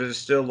there, or is it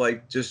still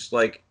like just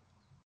like?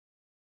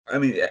 I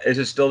mean, is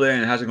it still there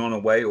and it hasn't gone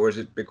away, or is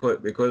it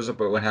because of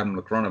what happened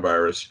with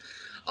coronavirus?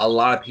 A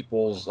lot of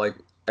people's like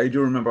I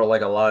do remember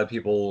like a lot of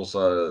people's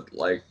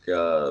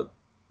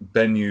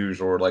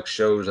venues or like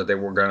shows that they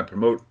were going to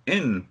promote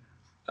in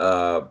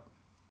uh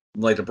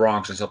like the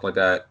Bronx and stuff like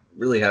that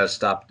really had to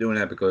stop doing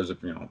that because of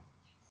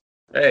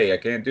hey, I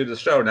can't do the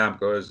show now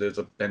because there's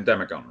a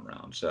pandemic going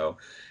around. So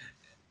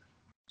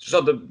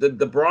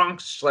the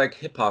Bronx like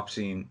hip hop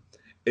scene,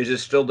 is it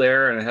still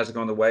there and it hasn't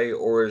gone away,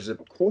 or is it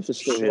Of course,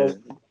 it's still slow?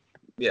 here.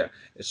 Yeah.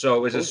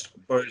 So Of course.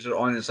 or is it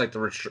on? It's like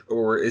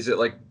or is it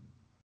like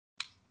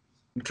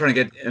I'm trying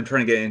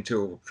to get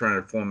into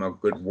trying to form a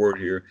good word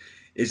here.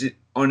 Is it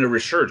on a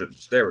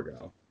resurgence? There we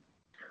go.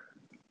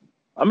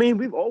 I mean,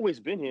 we've always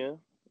been here.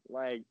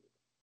 Like,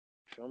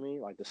 feel me?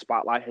 Like the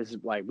spotlight has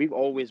like we've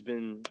always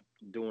been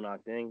doing our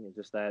thing. It's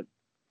just that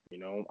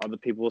other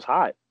people's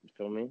hot. You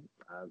feel me?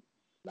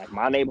 Like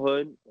my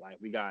neighborhood, like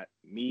we got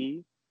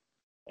me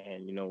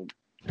and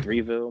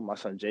Threeville, my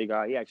son Jay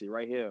Guy. He actually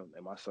right here,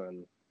 and my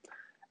son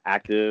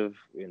Active.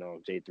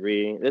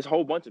 J3. There's a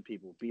whole bunch of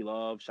people. B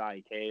Love,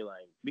 Shy K.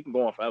 Like we can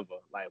go on forever.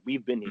 Like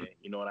we've been here.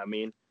 You know what I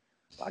mean?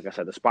 Like I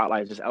said, the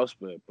spotlight is just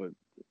elsewhere, but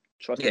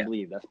trust and Yeah.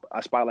 believe that's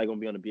our spotlight gonna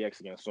be on the BX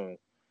again soon.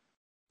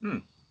 Hmm.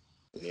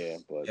 Yeah,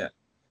 but Yeah.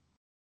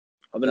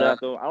 other than Uh,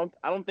 that though,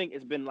 I don't think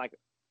it's been like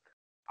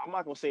I'm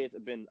not gonna say it's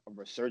been a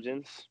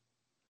resurgence.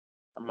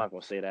 I'm not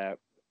gonna say that.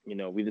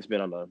 We just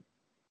been on the,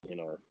 you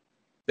know,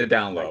 the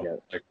down I low, guess.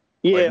 like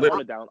Yeah, on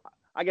literally. the down.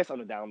 I guess on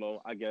the down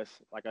low. I guess,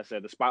 like I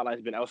said, the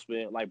spotlight's been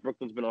elsewhere. Like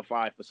Brooklyn's been on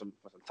fire for some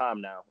time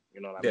now.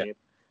 You know what I Yeah.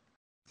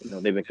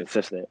 mean? They've been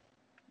consistent.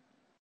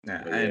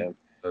 Yeah. But And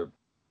yeah, uh,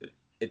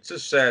 it's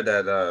just sad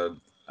that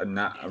I'm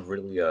not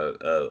really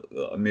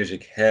a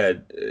music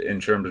head in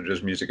terms of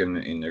just music in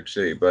New York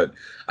City, but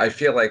I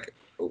feel like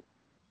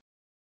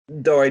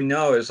though I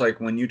know it's like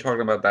when you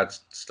talking about that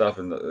stuff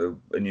in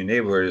your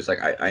neighborhood, it's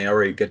like I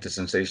already get the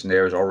sensation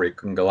there is already a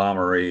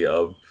conglomerate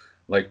of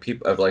like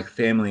people of like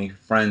family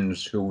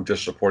friends who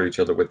just support each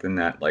other within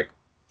that like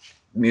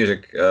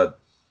music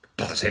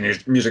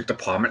music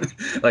department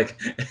like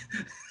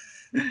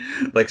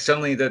like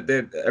suddenly that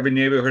every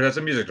neighborhood has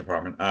a music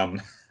department.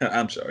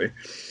 I'm sorry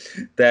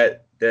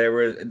that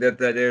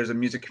there's a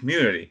music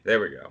community. There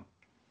we go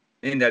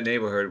in that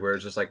neighborhood where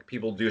it's just like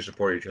people do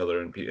support each other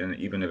and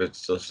even if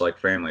it's just like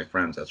family,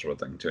 friends, that sort of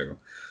thing too.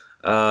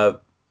 Uh,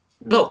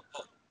 but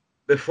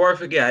before I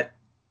forget,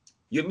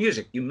 your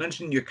music. You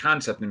mentioned your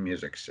concept in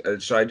music,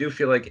 so I do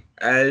feel like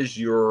as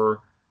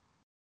your,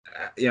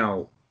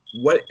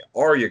 what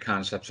are your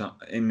concepts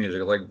in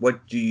music? Like,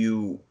 what do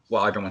you?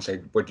 Well, I don't want to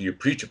say what do you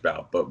preach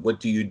about, but what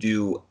do you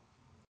do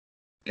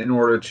in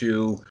order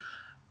to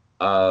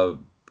uh,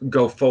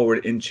 go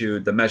forward into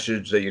the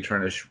message that you're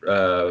trying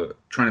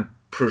to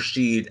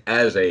proceed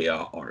as a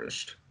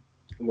artist?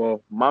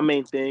 well, my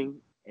main thing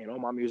in all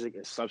my music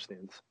is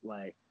substance.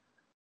 Like,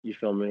 you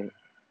feel me?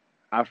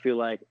 I feel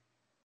like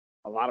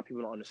a lot of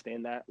people don't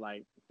understand that.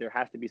 Like, there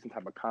has to be some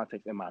type of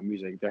context in my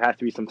music. There has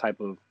to be some type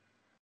of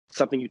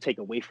something you take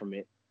away from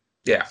it.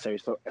 Yeah,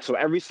 So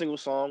every single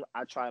song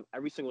I try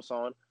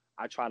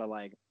to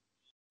like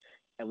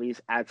at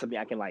least add something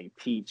I can like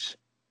teach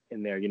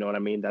in there. You know what I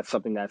mean? That's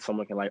something that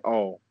someone can like,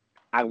 oh,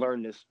 I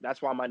learned this.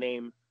 That's why my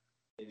name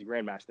is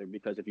Grandmaster,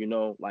 because if you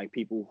know, like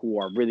people who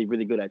are really,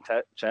 really good at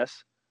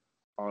chess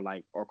are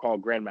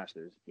called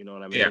Grandmasters. You know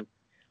what I yeah, mean?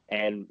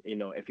 And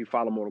if you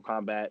follow Mortal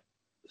Kombat,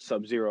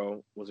 Sub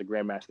Zero was a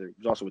Grandmaster. He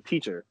was also a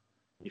teacher.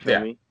 You feel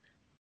yeah, me?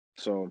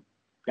 So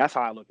that's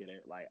how I look at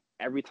it. Like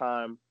every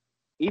time,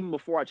 even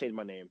before I changed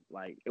my name,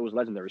 like it was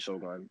Legendary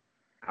Shogun.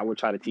 I would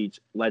try to teach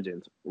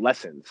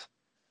lessons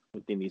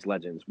within these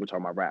legends, which are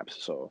my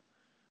raps. So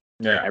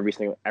yeah. every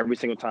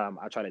single time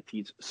I try to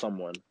teach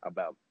someone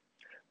about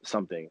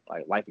something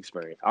like life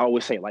experience. I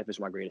always say life is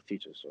my greatest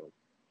teacher. So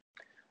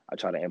I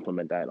try to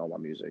implement that in all my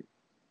music.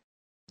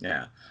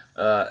 Yeah.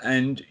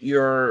 And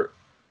your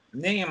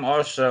name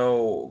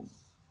also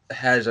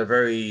has a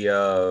very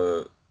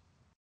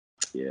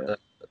Yeah.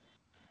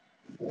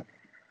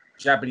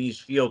 Japanese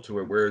feel to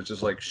it, where it's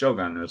just like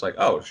Shogun. And it's like,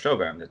 oh,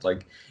 Shogun. It's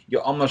like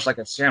you're almost like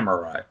a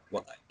samurai.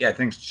 Well, yeah, I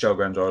think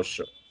Shoguns are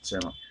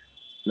samurai.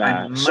 I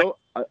Nah. might, So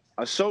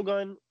a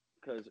shogun,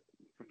 because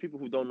for people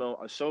who don't know,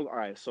 a shogun. All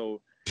right.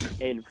 So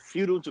in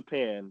feudal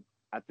Japan,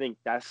 I think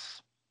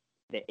that's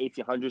the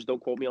 1800s.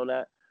 Don't quote me on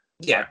that.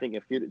 But I yeah, think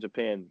in feudal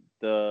Japan,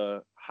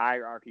 the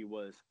hierarchy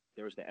was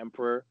there was the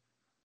emperor,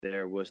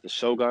 there was the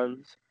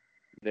shoguns,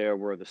 there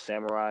were the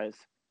samurais,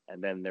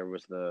 and then there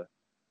was the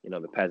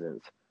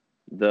peasants.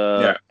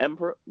 yeah, The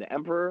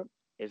emperor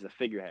is the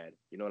figurehead.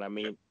 You know what I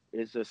mean?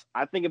 It's just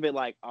I think of it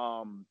like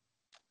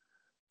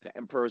the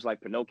emperor is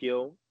like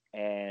Pinocchio,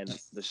 and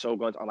the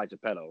shoguns are like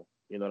Geppetto.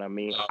 You know what I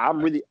mean?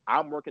 I'm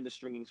working the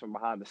stringings from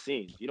behind the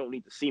scenes. You don't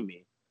need to see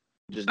me.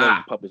 Just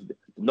ah,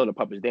 know the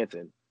puppets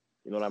dancing.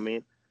 You know what I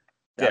mean?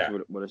 That's yeah,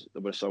 what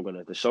a shogun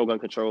is. The shogun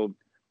controlled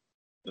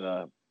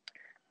the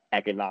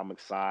economic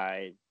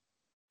side,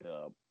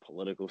 the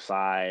political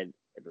side,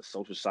 the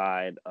social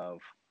side of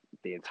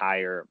the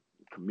entire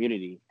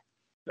community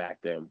back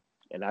then.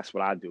 And that's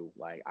what I do.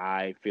 Like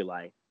I feel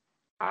like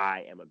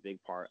I am a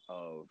big part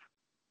of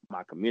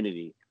my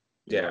community.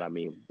 You know yeah, what I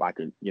mean?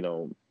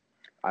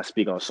 I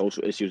speak on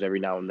social issues every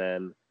now and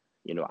then.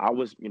 I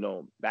was,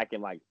 back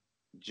in like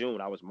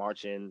June, I was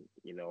marching,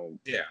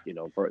 yeah,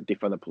 for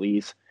defund the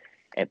police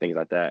and things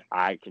like that.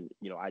 I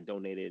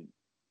donated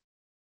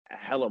a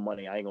hell of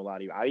money. I ain't gonna lie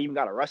to you. I even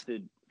got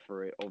arrested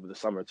for it over the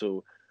summer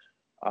too.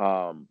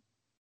 Um,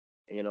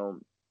 you know,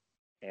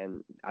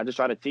 and I just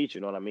try to teach.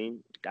 You know what I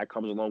mean? That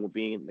comes along with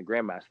being the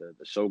grandmaster.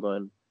 The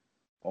shogun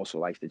also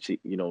likes to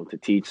to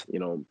teach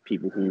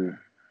people who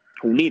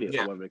need it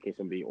or yeah, whatever the case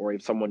may be, or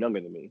if someone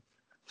younger than me.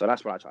 So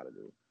that's what I try to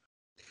do.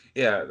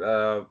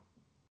 yeah.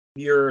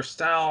 Your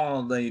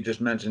style that you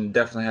just mentioned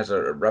definitely has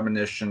a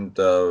reminiscent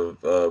of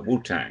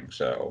Wu Tang.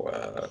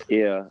 So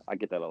Yeah, I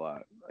get that a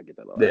lot. I get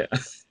that a lot. yeah,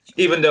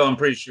 even though I'm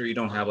pretty sure you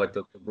don't have like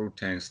the Wu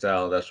Tang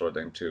style, that sort of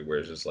thing too, where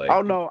it's just like,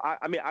 Oh no,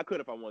 I mean I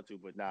could if I want to,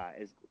 but nah,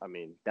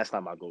 that's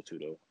not my go-to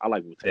though. I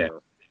like Wu Tang yeah,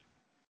 though.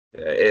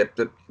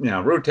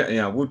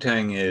 Wu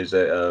Tang is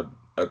a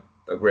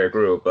great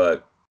group,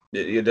 but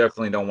you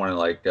definitely don't want to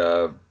like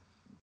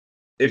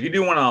if you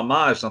do want to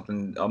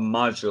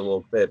homage it a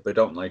little bit, but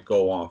don't like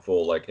go on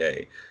full like,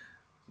 hey,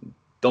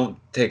 don't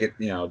take it,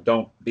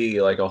 don't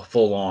be like a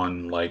full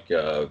on like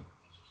uh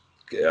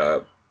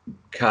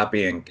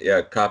copy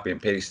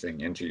and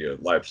pasting into your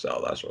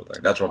lifestyle, that sort of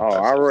thing. That's what Oh,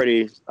 that's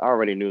I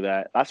already knew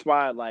that. That's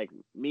why, like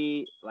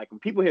me, like when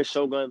people hear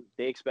Shogun,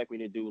 they expect me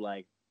to do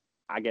like,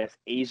 I guess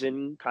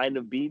Asian kind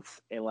of beats,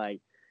 and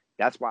like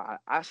that's why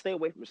I stay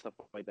away from stuff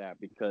like that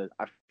because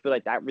I feel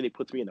like that really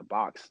puts me in a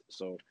box.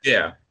 So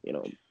yeah, you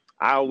know,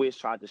 I always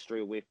try to stray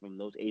away from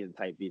those Asian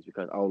type beats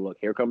because oh look,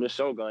 here comes the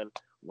Shogun.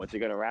 What's he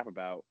gonna rap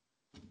about?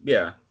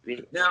 yeah.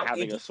 Now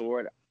Having a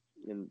sword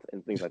and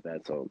things like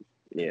that. So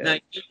yeah,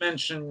 you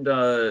mentioned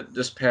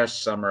this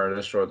past summer,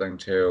 this sort of thing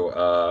too.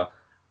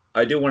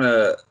 I do want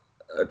to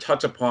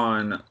touch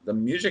upon the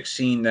music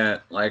scene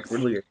that like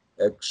really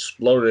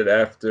exploded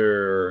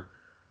after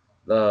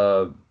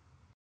the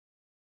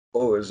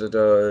what was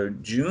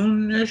it,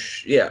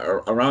 June-ish? Yeah,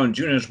 around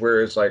June-ish,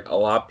 where it's like a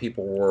lot of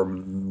people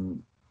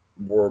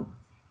were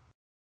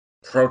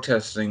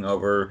protesting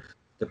over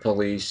the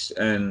police,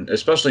 and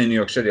especially in New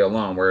York City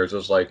alone, where it's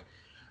just like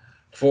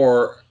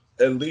for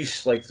at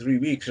least like 3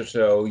 weeks or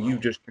so, you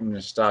just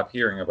couldn't stop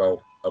hearing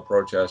about a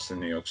protest in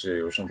New York City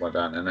or something like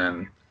that, and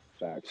then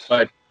facts.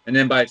 but and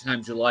then by the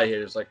time July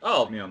hit, it's like,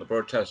 oh, the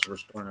protests were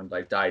starting to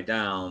like die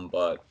down,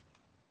 but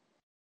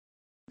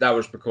that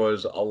was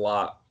because a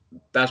lot.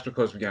 That's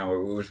because it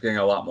was getting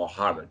a lot more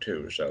hotter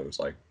too. So it's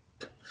like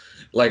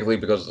likely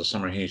because of the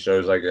summer heat. So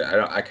it's like I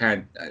don't, I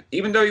can't.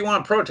 Even though you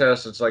want to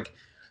protest, it's like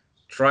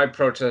try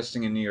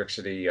protesting in New York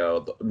City.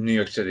 New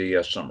York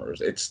City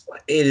summers. It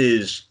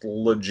is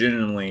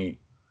legitimately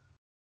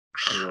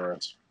Yeah.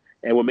 hot.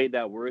 And what made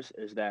that worse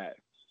is that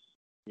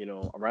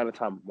around the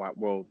time,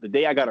 well, the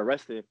day I got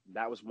arrested,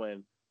 that was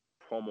when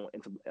Cuomo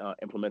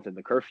implemented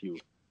the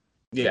curfew.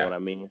 You know Yeah, what I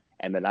mean?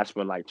 And then that's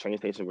when like train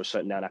stations were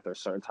shutting down after a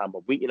certain time.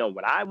 But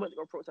when I went to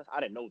go protest, I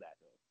didn't know that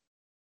though.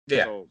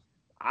 yeah, So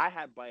I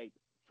had biked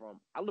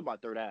I live by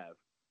Third Ave.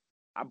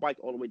 I biked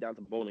all the way down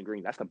to Bowling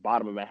Green. That's the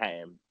bottom of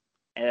Manhattan,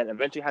 and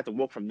eventually had to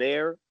walk from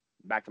there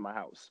back to my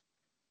house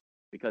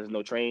because there's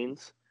no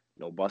trains,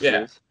 no yeah,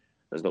 buses,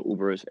 there's no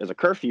Ubers. There's a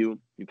curfew.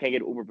 You can't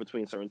get Uber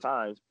between certain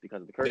times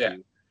because of the yeah,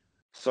 curfew.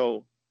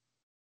 So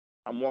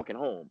I'm walking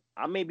home.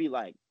 I may be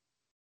like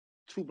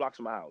 2 blocks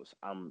from my house.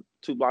 I'm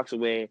 2 blocks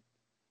away.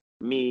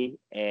 Me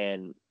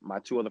and my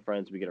two other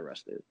friends, we get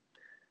arrested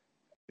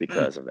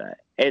mm, because of that.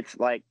 It's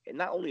like, and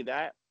not only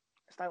that,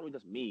 it's not only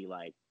just me,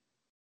 like,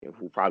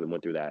 who probably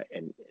went through that,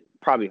 and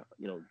probably,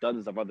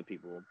 dozens of other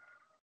people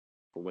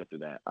who went through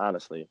that,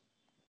 honestly.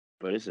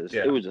 But it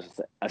yeah, was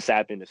just a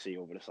sad thing to see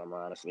over the summer,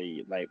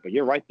 honestly. Like, but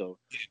you're right though.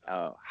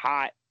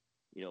 Hot,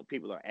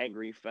 people are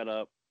angry, fed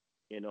up,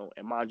 and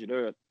mind you,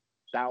 there are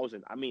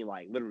thousands. I mean,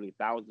 like literally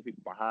thousands of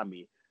people behind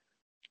me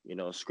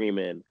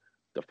screaming,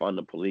 defund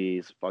the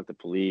police, fuck the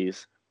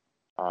police,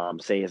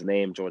 say his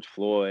name, George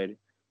Floyd,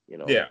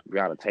 Yeah.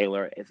 Breonna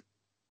Taylor.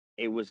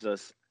 It was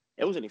just,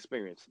 it was an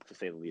experience to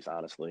say the least.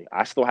 Honestly,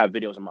 I still have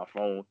videos on my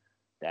phone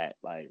that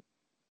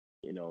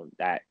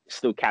that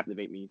still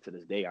captivate me to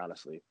this day.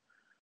 Honestly.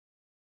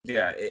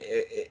 Yeah,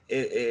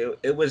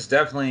 it was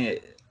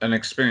definitely an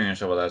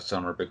experience over that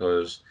summer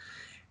because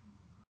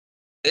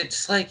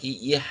it's like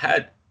you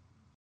had,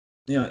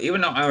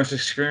 even though I was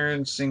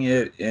experiencing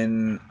it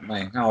in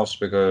my house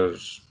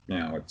because,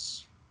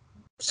 it's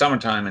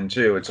summertime and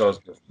too, it's also,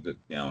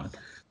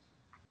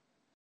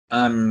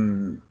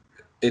 um,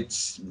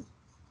 it's,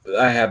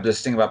 I have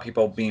this thing about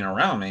people being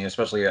around me,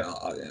 especially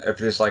if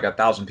there's like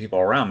 1,000 people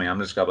around me, I'm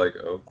just gonna be like,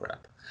 oh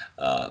crap.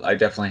 I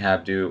definitely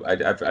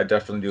I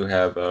definitely do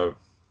have,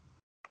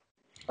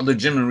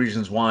 legitimate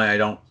reasons why I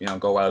don't,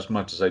 go out as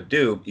much as I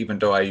do, even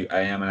though I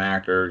am an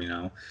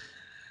actor.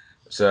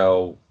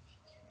 So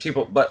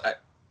people,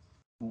 but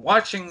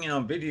watching,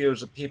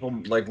 videos of people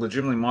like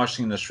legitimately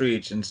marching in the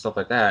streets and stuff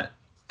like that,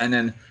 and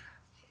then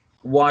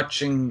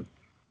watching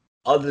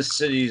other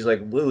cities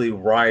like literally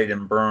riot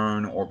and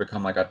burn or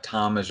become like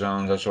autonomous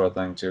zones, that sort of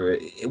thing too.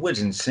 It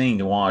was insane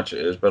to watch,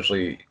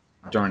 especially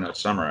during that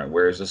summer,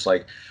 where it's just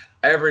like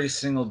every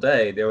single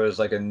day there was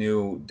like a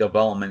new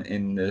development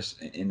in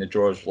the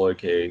George Floyd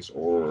case,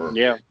 or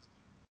Yeah.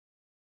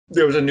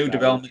 there was a new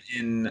development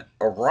in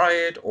a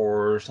riot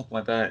or something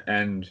like that.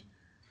 And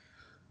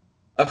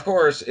of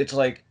course, it's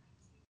like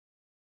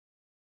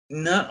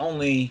not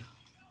only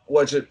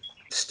was it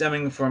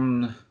stemming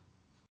from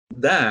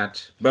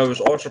that, but it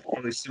was also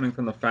probably stemming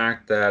from the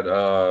fact that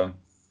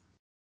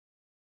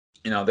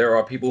there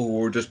are people who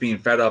were just being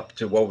fed up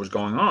to what was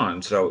going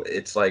on. So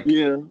it's like,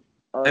 Yeah.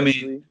 I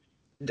mean,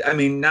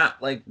 Honestly.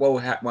 not like well,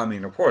 I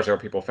mean, of course, there are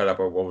people fed up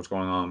with what was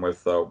going on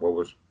with what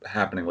was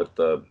happening with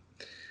the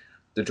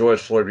George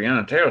Floyd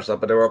Breonna Taylor stuff,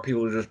 but there are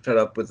people who just fed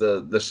up with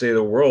the state of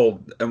the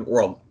world and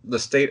the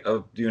state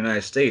of the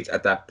United States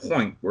at that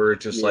point, where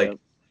it's just Yeah. like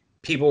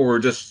people were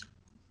just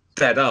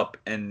fed up,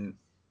 and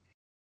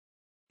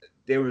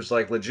there was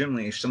like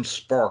legitimately some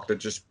spark that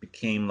just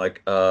became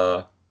like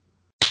that.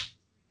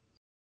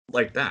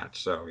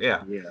 So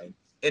yeah, Yeah.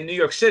 in New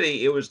York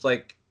City, it was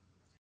like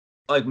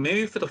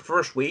maybe for the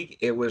first week,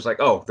 it was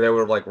like, oh, there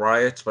were like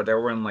riots, but they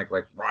were in like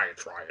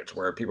riots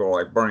where people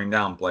were like burning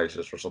down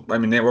places or something. I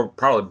mean, they were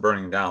probably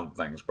burning down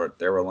things, but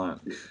they were like,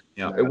 it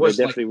Nah, they was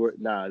like, definitely were.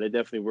 Nah, they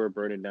definitely were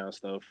burning down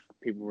stuff.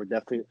 People were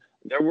definitely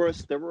there were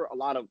a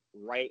lot of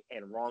right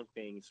and wrong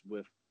things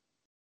with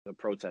the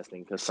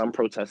protesting, because some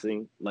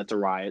protesting led to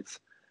riots,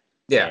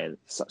 yeah, and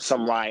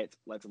some riots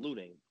led to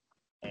looting,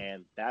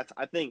 and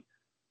I think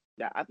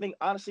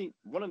honestly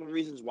one of the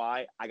reasons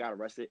why I got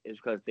arrested is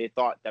because they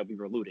thought that we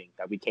were looting,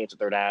 that we came to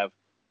Third Ave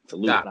to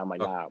loot, nah, and I'm like,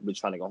 okay. nah, we're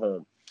just trying to go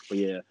home. But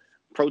yeah,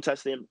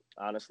 protesting,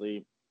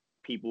 honestly,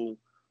 people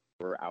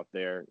were out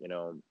there,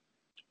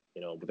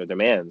 with their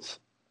demands,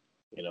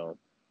 you know,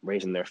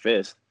 raising their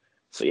fist.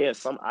 So yeah,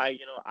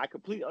 I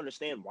completely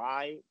understand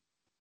why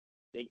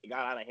they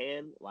got out of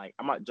hand. Like,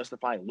 I'm not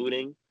justifying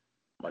looting,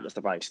 I'm not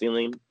justifying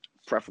stealing.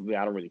 Preferably,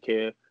 I don't really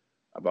care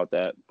about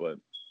that, but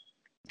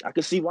I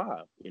can see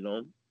why.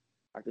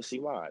 I can see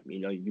why.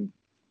 You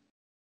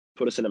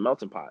put us in a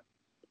melting pot.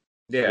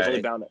 It was Yeah,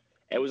 only bound to.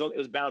 It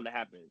was bound to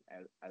happen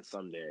at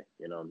someday.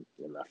 And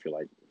I feel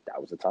like that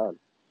was the time.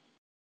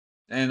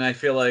 and I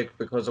feel like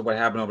because of what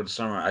happened over the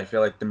summer, I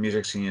feel like the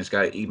music scene has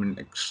got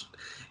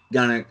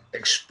gonna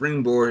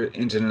springboard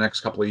into the next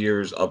couple of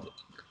years of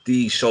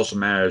these social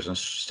matters and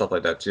stuff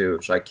like that too.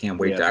 So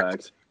Yeah,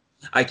 facts.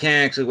 I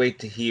can't actually wait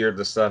to hear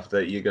the stuff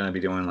that you're gonna be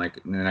doing like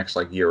in the next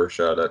like year or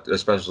so. That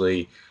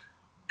especially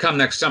come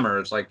next summer,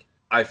 it's like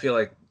I feel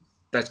like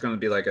that's gonna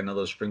be like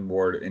another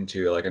springboard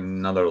into like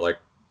another like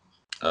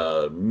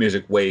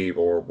music wave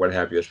or what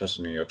have you,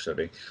 especially in New York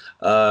City.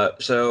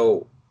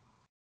 So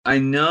I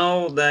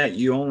know that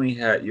you only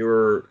had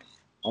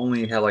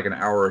like an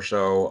hour or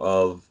so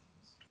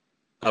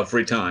of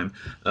free time,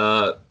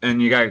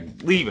 and you got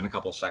to leave in a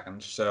couple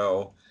seconds.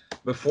 So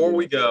before Yeah.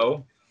 we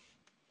go,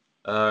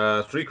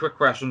 three quick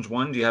questions.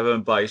 One, do you have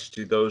advice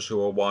to those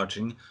who are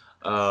watching?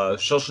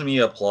 Social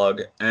media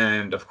plug,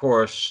 and of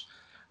course,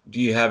 do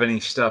you have any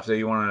stuff that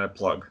you want to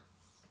plug?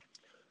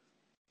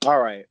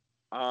 All right.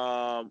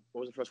 What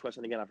was the first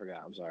question again? I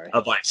forgot. I'm sorry.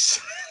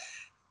 Advice,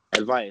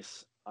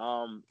 Advice.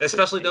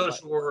 especially those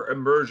Anybody? who are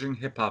emerging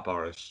hip hop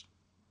artists.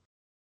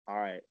 All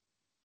right.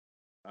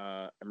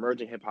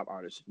 Emerging hip hop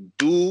artists.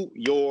 Do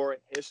your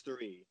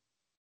history.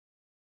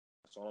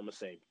 That's all I'm gonna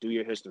say. Do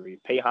your history.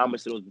 Pay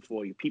homage to those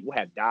before you. People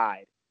have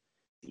died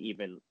to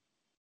even,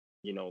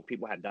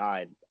 people have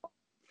died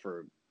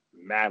for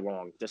mad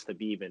long just to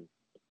be even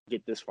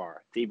get this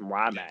far, to even where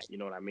I'm at. You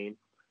know what I mean?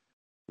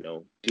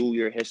 Do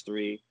your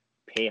history,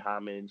 pay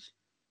homage,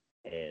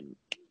 and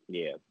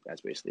yeah,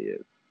 that's basically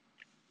it.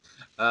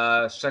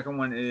 Second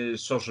one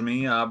is social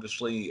media.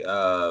 Obviously, you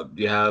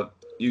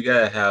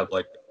gotta have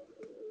like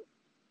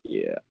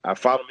Yeah,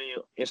 follow me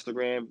on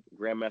Instagram,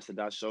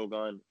 Grandmaster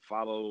Shogun.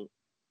 Follow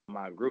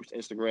my group's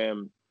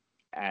Instagram,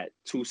 at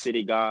 2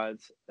 City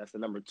Gods. That's the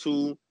number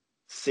 2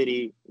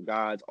 City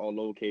Gods, all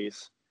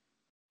lowercase.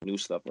 New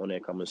stuff on there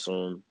coming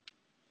soon.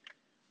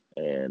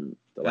 And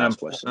the last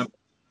question.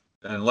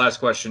 And the last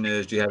question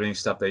is, do you have any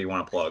stuff that you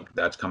want to plug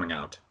that's coming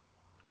out?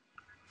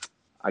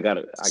 I got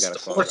a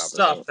song. Or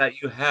stuff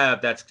that you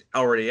have that's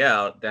already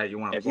out that you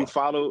want to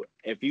plug.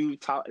 If you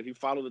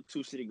follow the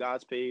 2 City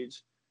Gods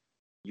page,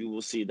 you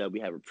will see that we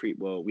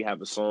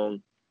have a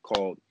song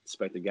called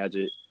Spectre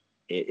Gadget.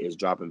 It is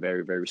dropping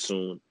very, very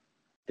soon.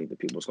 I think the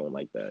people's gonna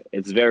like that.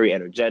 It's very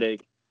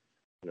energetic.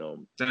 You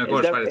know, then of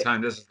course by the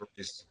time this is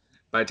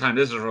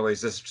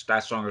released,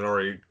 that song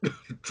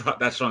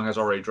has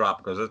already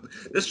dropped because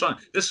this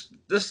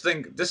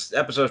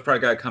episode is probably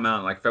got to come out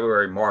in like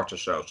February, March or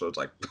so. So it's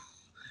like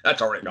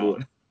that's already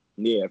gone.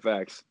 Yeah,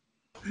 facts.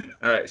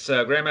 All right,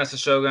 so Grandmaster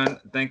Shogun,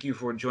 thank you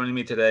for joining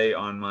me today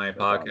on my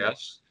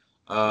podcast.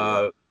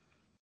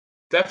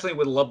 Definitely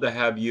would love to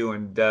have you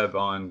and Dev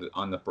on the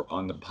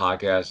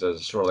podcast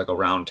as sort of like a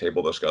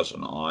roundtable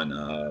discussion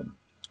on.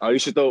 You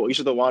should throw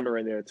Wander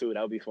in there too.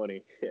 That would be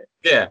funny.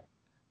 Yeah,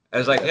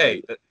 as like,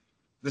 hey,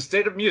 the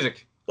state of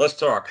music. Let's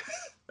talk.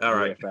 All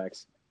right. Yeah,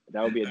 facts.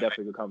 That would be a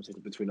definitely good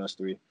conversation between us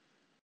three.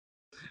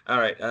 All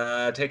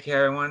right. Take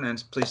care, everyone,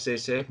 and please stay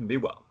safe and be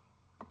well.